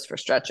yoga just for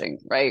stretching,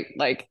 right?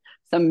 Like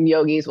some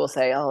yogis will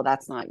say, oh,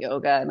 that's not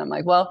yoga. And I'm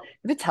like, well,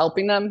 if it's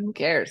helping them, who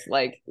cares?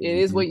 Like it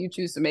is Mm-hmm. what you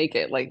choose to make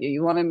it. Like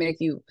you want to make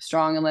you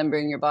strong and limber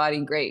in your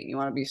body, great. You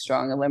want to be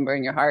strong and limber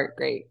in your heart,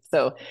 great.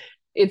 So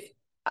it's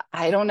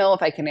I don't know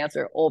if I can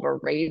answer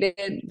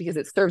overrated because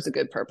it serves a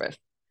good purpose.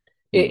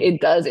 Hmm.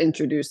 It does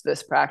introduce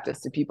this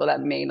practice to people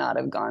that may not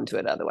have gone to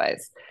it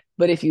otherwise.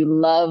 But if you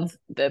love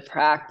the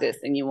practice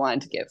and you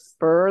want to get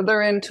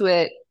further into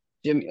it,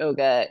 gym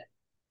yoga,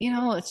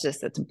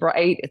 it's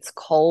bright, it's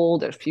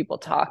cold, there's people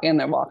talking,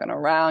 they're walking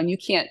around. You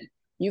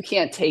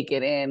can't take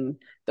it in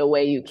the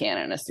way you can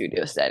in a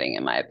studio setting,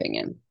 in my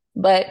opinion.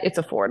 But it's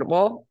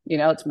affordable,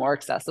 it's more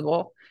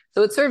accessible.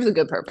 So it serves a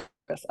good purpose.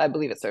 I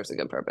believe it serves a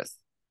good purpose.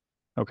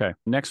 Okay.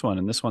 Next one.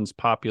 And this one's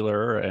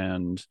popular,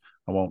 and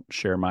I won't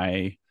share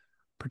my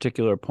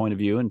particular point of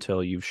view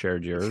until you've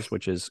shared yours,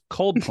 which is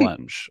cold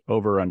plunge,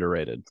 over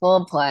underrated.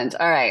 Full plunge.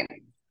 All right.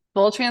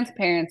 Full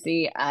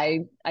transparency. I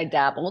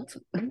dabbled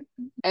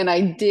and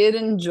I did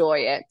enjoy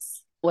it.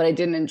 What I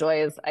didn't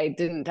enjoy is I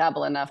didn't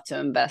dabble enough to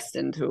invest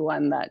into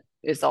one that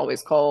is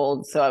always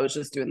cold. So I was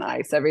just doing the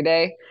ice every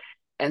day.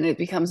 And it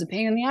becomes a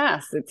pain in the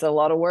ass. It's a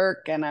lot of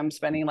work, and I'm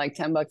spending like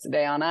 $10 a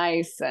day on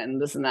ice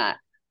and this and that.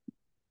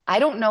 I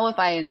don't know if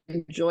I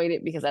enjoyed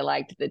it because I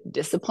liked the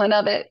discipline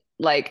of it.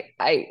 Like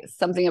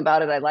something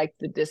about it, I liked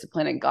the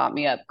discipline. It got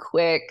me up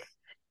quick.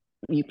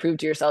 You prove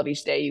to yourself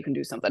each day you can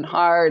do something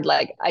hard.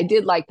 Like I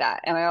did like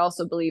that. And I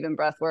also believe in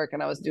breath work,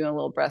 and I was doing a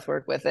little breath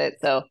work with it.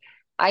 So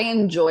I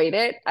enjoyed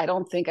it. I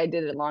don't think I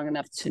did it long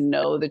enough to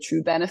know the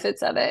true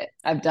benefits of it.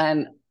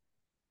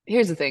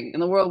 Here's the thing,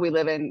 in the world we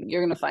live in,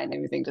 you're going to find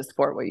anything to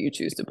support what you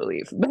choose to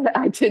believe. But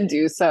I did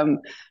do some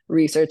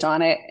research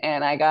on it,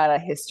 and I got a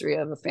history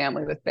of a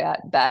family with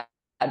bad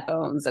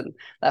bones, and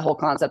that whole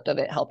concept of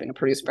it helping to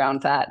produce brown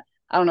fat.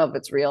 I don't know if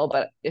it's real,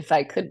 but if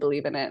I could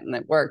believe in it and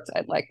it worked,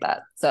 I'd like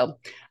that. So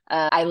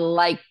I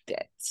liked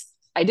it.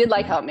 I did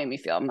like Mhm. how it made me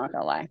feel. I'm not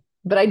going to lie.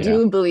 But I Yeah.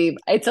 do believe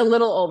it's a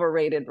little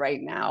overrated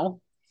right now.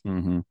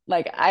 Mm-hmm.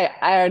 Like I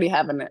already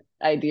have an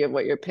idea of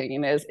what your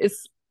opinion is.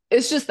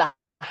 It's just the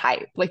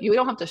hype. Like we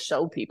don't have to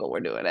show people we're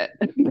doing it.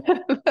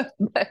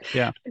 but,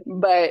 Yeah.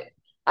 but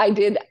I'm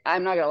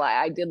not gonna lie,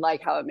 I did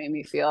like how it made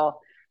me feel.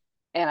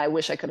 And I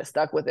wish I could have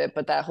stuck with it.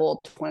 But that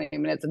whole 20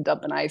 minutes of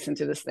dumping ice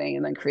into this thing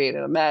and then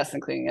creating a mess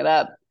and cleaning it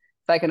up.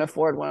 If I can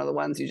afford one of the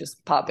ones you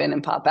just pop in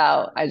and pop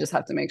out, I just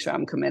have to make sure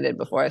I'm committed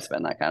before I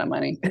spend that kind of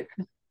money.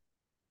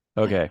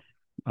 Okay.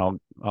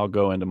 I'll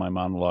go into my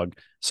monologue.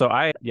 So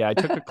I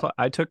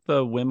took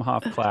the Wim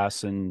Hof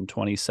class in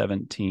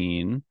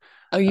 2017.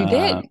 Oh, you Uh,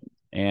 did?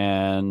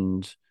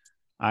 and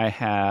I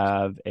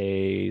have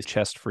a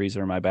chest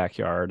freezer in my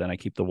backyard, and I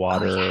keep the Oh,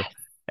 water yeah.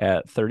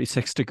 at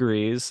 36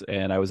 degrees.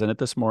 And I was in it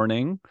this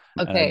morning,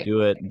 and I Okay.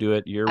 do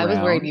it year I was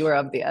worried round. you were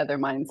of the other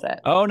mindset.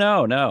 Oh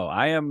no, no.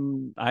 I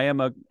am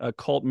a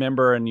cult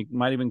member, and you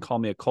might even call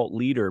me a cult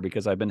leader,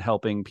 because I've been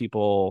helping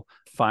people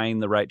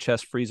find the right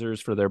chest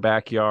freezers for their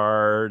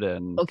backyard.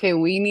 And Okay,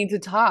 we need to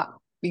talk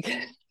because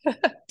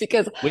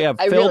because we have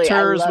I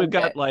filters, we've loved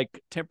got it.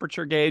 like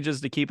temperature gauges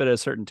to keep it at a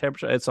certain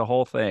temperature. It's a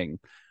whole thing.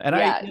 And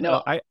Yeah,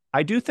 no,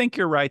 I do think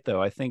you're right though.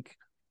 I think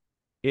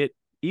it,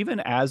 even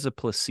as a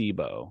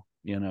placebo,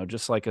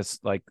 just like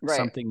like right.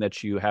 something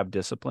that you have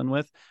discipline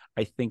with,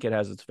 I think it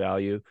has its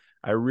value.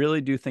 I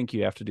really do think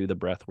you have to do the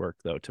breath work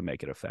though to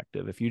make it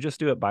effective. If you just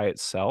do it by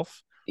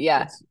itself,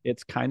 Yeah.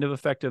 it's kind of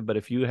effective. But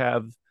if you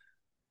have,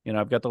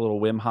 I've got the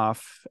little Wim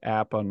Hof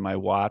app on my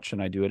watch,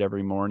 and I do it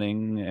every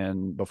morning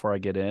and before I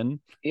get in.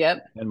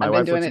 Yep. And my I've been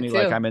wife doing looks at it me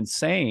like too. I'm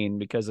insane,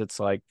 because it's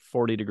like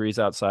 40 degrees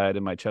outside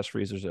and my chest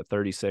freezer's at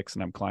 36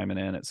 and I'm climbing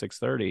in at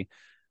 6:30.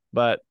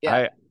 But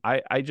Yeah.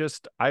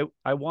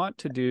 I want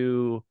to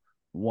do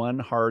one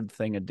hard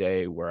thing a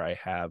day where I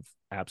have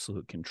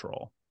absolute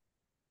control.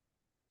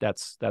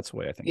 That's the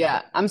way I think about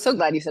Yeah. I'm so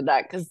glad you said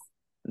that because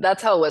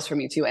that's how it was for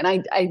me too.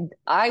 And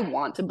I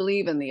want to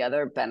believe in the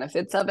other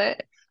benefits of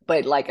it.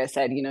 But like I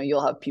said,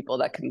 you'll have people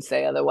that can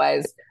say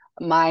otherwise.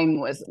 Mine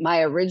was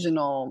my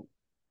original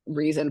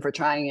reason for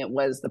trying it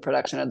was the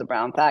production of the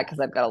brown fat because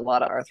I've got a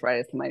lot of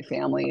arthritis in my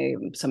family,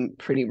 some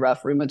pretty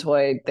rough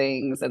rheumatoid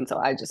things. And so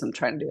I just am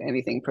trying to do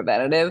anything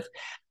preventative.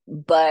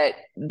 But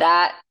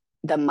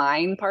the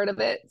mind part of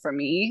it for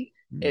me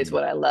is it.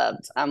 what I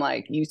loved. I'm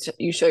like,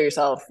 you show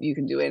yourself you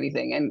can do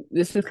anything. And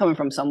this is coming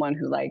from someone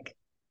who like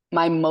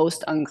my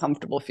most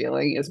uncomfortable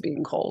feeling is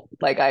being cold.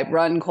 Like I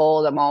run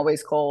cold, I'm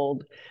always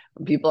cold.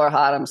 When people are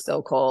hot, I'm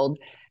still cold.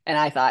 And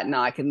I thought, no,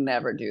 I can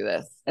never do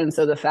this. And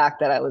so the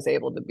fact that I was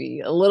able to be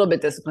a little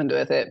bit disciplined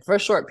with it for a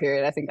short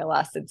period, I think I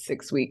lasted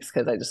 6 weeks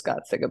because I just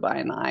got sick of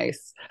buying the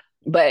ice.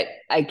 But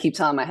I keep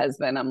telling my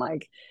husband, I'm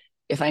like,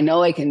 if I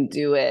know I can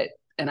do it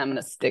and I'm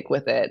going to stick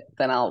with it,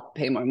 then I'll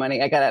pay more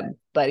money. I got a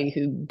buddy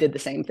who did the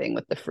same thing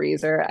with the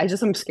freezer.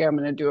 I'm scared I'm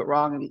going to do it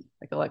wrong and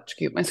like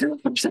electrocute myself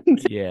or something.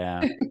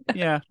 Yeah.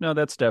 Yeah. No,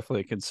 that's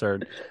definitely a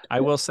concern. I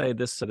will say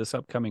this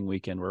upcoming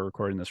weekend, we're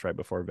recording this right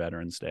before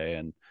Veterans Day.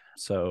 And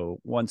so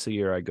once a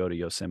year I go to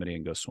Yosemite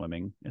and go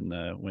swimming in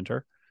the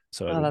winter.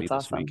 So Oh, it'll be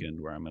that's this awesome.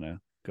 weekend where I'm gonna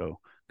go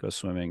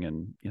swimming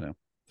and,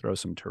 throw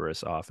some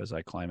tourists off as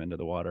I climb into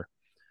the water.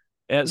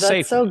 That's so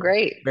Safely,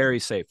 great. very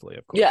safely,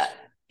 of Yeah. course.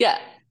 Yeah.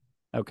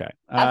 Okay.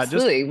 Just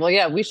Absolutely. Well,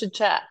 yeah, we should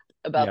chat.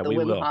 about Yeah, the we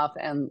Wim will. Hof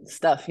and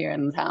stuff here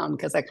in town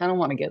because I kind of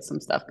want to get some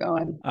stuff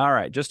going. All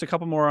right, just a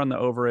couple more on the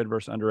overrated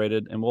versus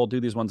underrated, and we'll do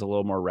these ones a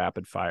little more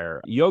rapid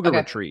fire. Yoga Okay.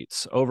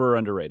 retreats, over or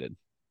underrated?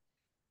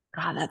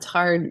 God, that's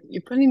hard.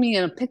 You're putting me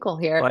in a pickle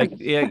here. Like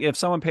if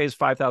someone pays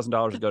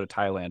 $5,000 to go to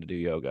Thailand to do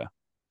yoga.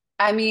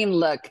 I mean,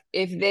 look,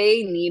 if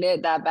they need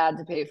it that bad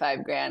to pay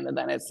 $5,000,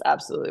 then it's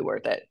absolutely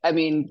worth it. I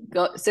mean,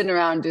 sitting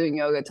around doing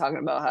yoga, talking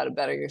about how to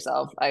better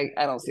yourself, I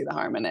don't see the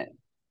harm in it.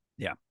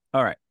 Yeah.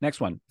 All right.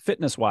 Next one.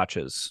 Fitness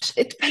watches.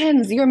 It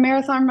depends. You're a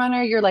marathon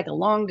runner, you're like a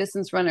long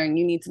distance runner, and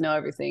you need to know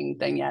everything.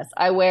 Then yes,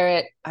 I wear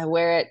it. I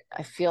wear it.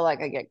 I feel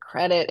like I get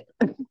credit.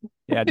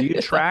 Yeah. Do you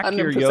It's track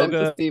your 100%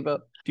 yoga? placebo.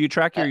 Do you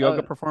track your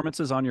yoga Oh,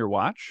 performances on your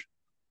watch?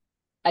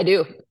 I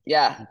do.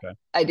 Yeah, Okay.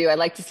 I do. I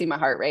like to see my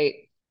heart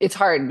rate. It's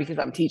hard because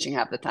I'm teaching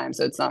half the time,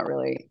 so it's not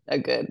really a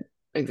good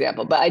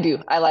example, but I do.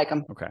 I like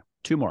them. Okay.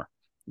 Two more.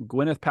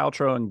 Gwyneth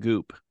Paltrow and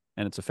Goop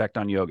and its effect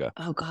on yoga.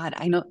 Oh God,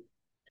 I know.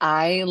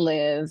 I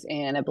live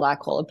in a black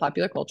hole of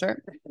popular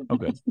culture. Oh,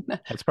 good.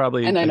 That's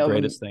probably And I the know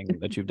greatest thing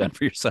that you've done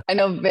for yourself. I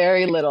know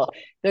very little.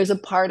 There's a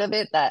part of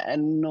it that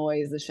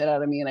annoys the shit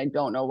out of me, and I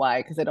don't know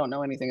why because I don't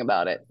know anything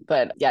about it.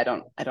 But yeah,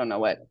 I don't know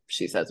what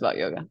she says about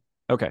yoga.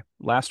 Okay.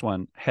 Last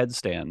one.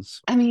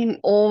 Headstands. I mean,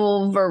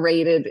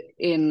 overrated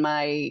in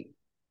my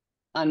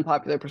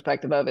unpopular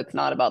perspective of it's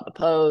not about the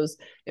pose.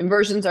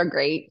 Inversions are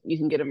great. You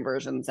can get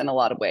inversions in a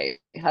lot of ways.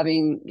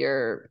 Having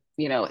your,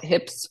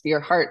 hips,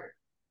 your heart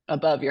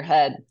above your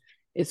head,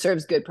 it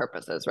serves good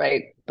purposes,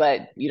 right?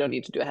 But you don't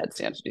need to do a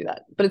headstand to do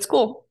that. But it's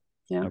cool.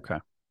 Yeah. Okay.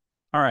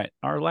 All right.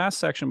 Our last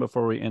section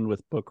before we end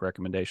with book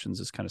recommendations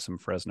is kind of some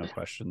Fresno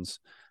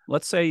questions.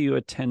 Let's say you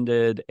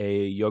attended a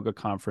yoga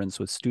conference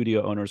with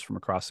studio owners from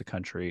across the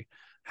country.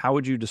 How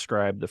would you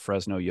describe the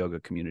Fresno yoga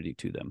community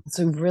to them? It's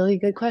a really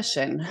good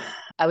question.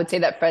 I would say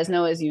that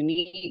Fresno is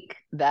unique,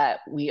 that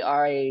we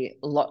are a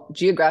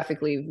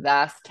geographically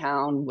vast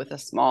town with a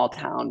small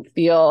town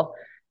feel.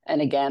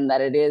 And again,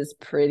 that it is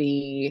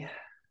pretty,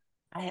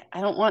 I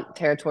don't want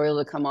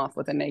territorial to come off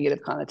with a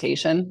negative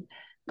connotation,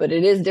 but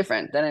it is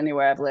different than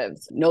anywhere I've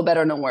lived. No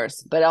better, no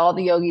worse. But all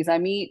the yogis I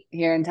meet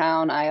here in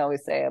town, I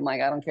always say, I'm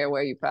like, I don't care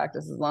where you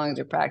practice, as long as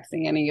you're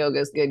practicing any yoga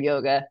is good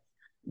yoga.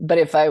 But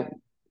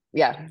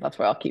yeah, that's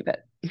where I'll keep it.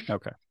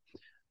 Okay.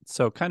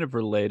 So kind of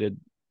related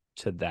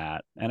to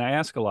that, and I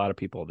ask a lot of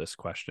people this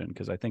question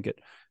because I think it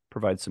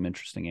provides some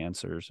interesting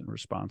answers and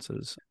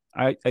responses.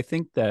 I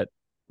think that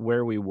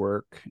where we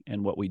work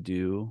and what we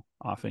do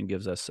often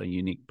gives us a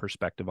unique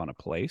perspective on a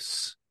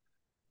place.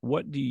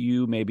 What do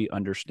you maybe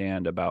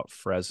understand about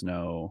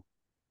Fresno,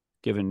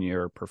 given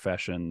your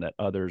profession, that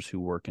others who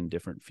work in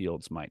different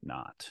fields might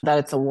not? That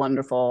it's a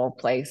wonderful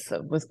place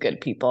with good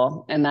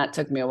people. And that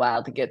took me a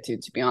while to get to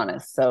be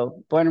honest.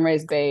 So born and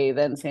raised Bay,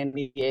 then San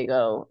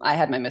Diego, I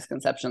had my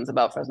misconceptions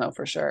about Fresno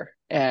for sure.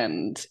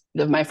 And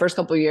my first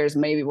couple of years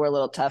maybe were a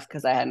little tough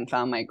because I hadn't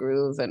found my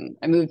groove. And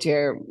I moved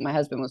here. My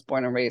husband was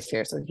born and raised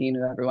here, so he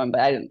knew everyone,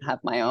 but I didn't have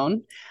my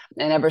own.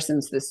 And ever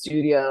since the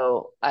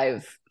studio,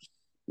 I've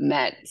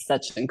met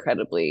such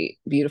incredibly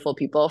beautiful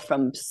people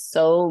from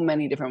so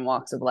many different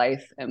walks of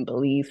life and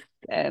belief,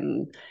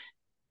 and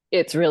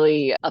it's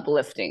really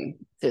uplifting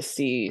to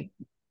see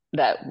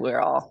that we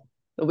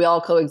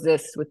all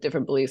coexist with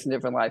different beliefs and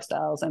different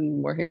lifestyles,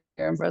 and we're here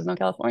in Fresno,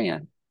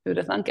 California. Who'd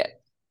have thunk it?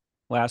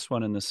 Last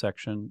one in this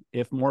section.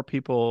 If more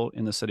people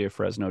in the city of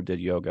Fresno did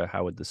yoga,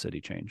 how would the city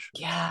change?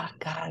 Yeah,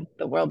 God,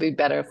 the world would be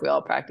better if we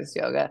all practice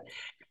yoga.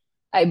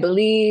 I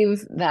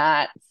believe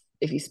that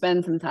if you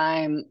spend some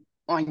time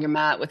on your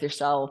mat with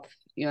yourself,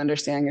 you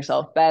understand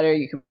yourself better,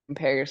 you can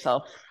compare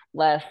yourself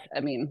less. I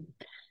mean,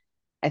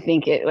 I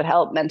think it would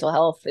help. Mental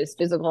health is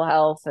physical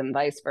health and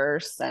vice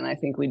versa. And I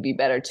think we'd be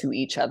better to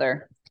each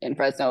other in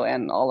Fresno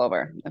and all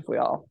over if we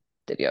all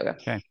did yoga.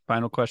 Okay.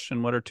 Final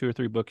question. What are 2 or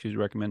 3 books you'd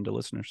recommend to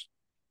listeners?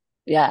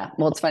 Yeah.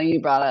 Well, it's funny you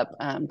brought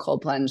up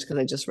Cold Plunge because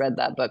I just read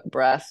that book,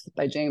 Breath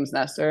by James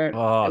Nestor.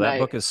 Oh, that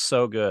book is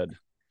so good.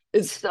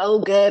 It's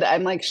so good.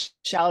 I'm like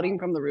shouting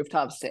from the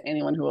rooftops to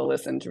anyone who will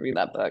listen to read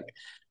that book.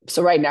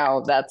 So right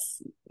now,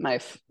 that's my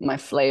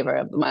flavor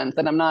of the month.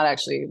 And I'm not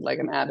actually like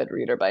an avid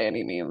reader by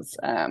any means.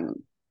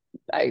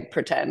 I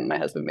pretend. My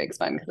husband makes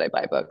fun because I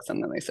buy books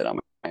and then they sit on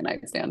my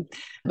nightstand.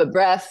 But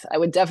Breath, I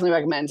would definitely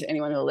recommend to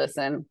anyone who will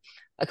listen.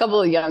 A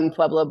couple of young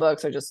Pueblo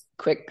books are just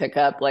quick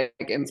pickup, like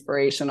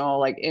inspirational,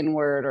 like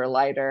Inward or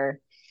Lighter.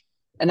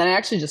 And then I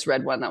actually just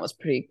read one that was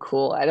pretty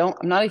cool. I'm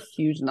not a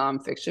huge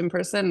nonfiction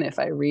person. If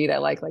I read, I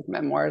like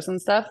memoirs and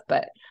stuff,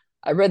 but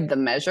I read The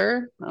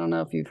Measure. I don't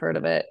know if you've heard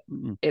of it.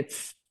 Mm-hmm.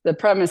 The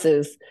premise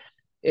is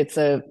it's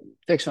a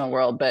fictional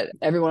world, but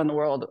everyone in the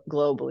world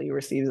globally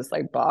receives this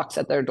like box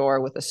at their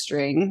door with a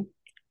string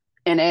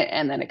in it.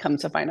 And then it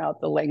comes to find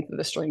out the length of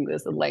the string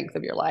is the length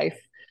of your life.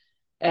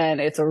 And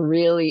it's a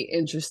really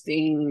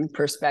interesting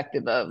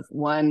perspective of,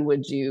 one,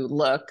 would you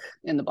look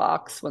in the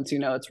box once you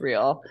know it's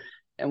real?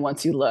 And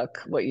once you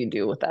look, what you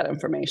do with that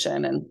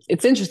information. And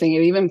it's interesting.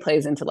 It even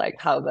plays into like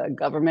how the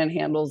government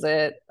handles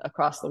it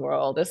across the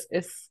world.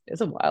 It's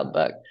a wild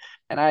book.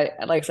 And I,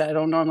 like I said, I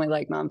don't normally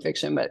like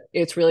nonfiction, but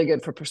it's really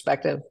good for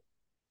perspective.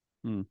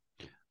 All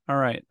All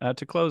right.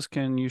 To close,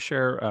 can you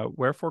share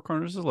where Four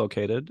Corners is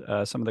located,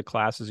 some of the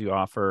classes you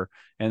offer,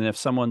 and if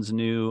someone's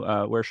new,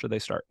 where should they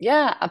start?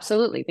 Yeah,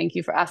 absolutely. Thank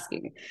you for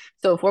asking.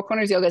 So Four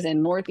Corners Yoga is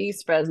in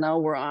Northeast Fresno.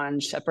 We're on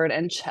Shepherd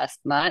and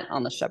Chestnut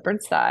on the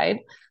Shepherd side.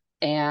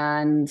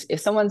 And if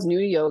someone's new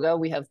to yoga,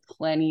 we have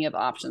plenty of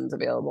options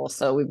available.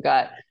 So we've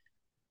got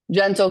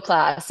gentle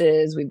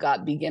classes, we've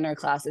got beginner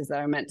classes that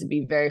are meant to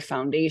be very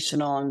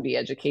foundational and be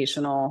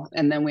educational.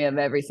 And then we have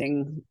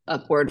everything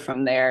upward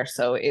from there.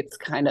 So it's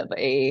kind of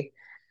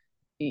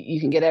you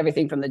can get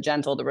everything from the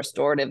gentle, the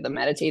restorative, the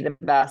meditative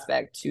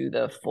aspect to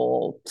the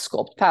full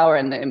sculpt power.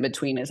 And the in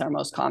between is our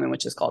most common,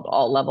 which is called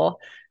all level.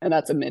 And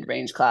that's a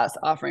mid-range class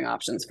offering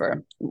options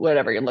for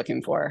whatever you're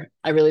looking for.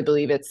 I really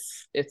believe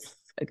it's a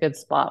good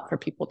spot for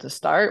people to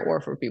start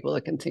or for people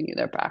to continue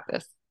their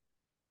practice.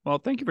 Well,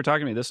 thank you for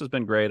talking to me. This has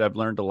been great. I've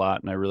learned a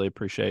lot, and I really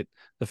appreciate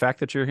the fact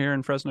that you're here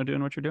in Fresno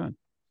doing what you're doing.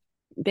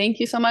 Thank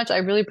you so much. I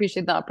really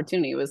appreciate the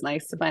opportunity. It was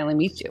nice to finally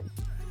meet you.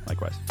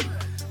 Likewise.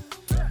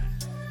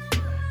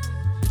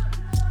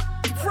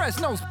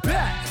 Fresno's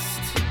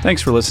best.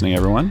 Thanks for listening,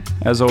 everyone.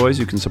 As always,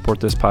 you can support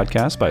this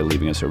podcast by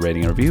leaving us a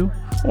rating and review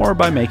or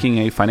by making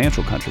a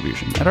financial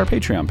contribution at our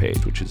Patreon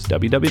page, which is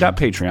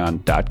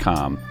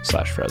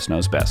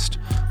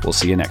www.patreon.com/FresnosBest. We'll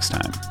see you next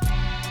time.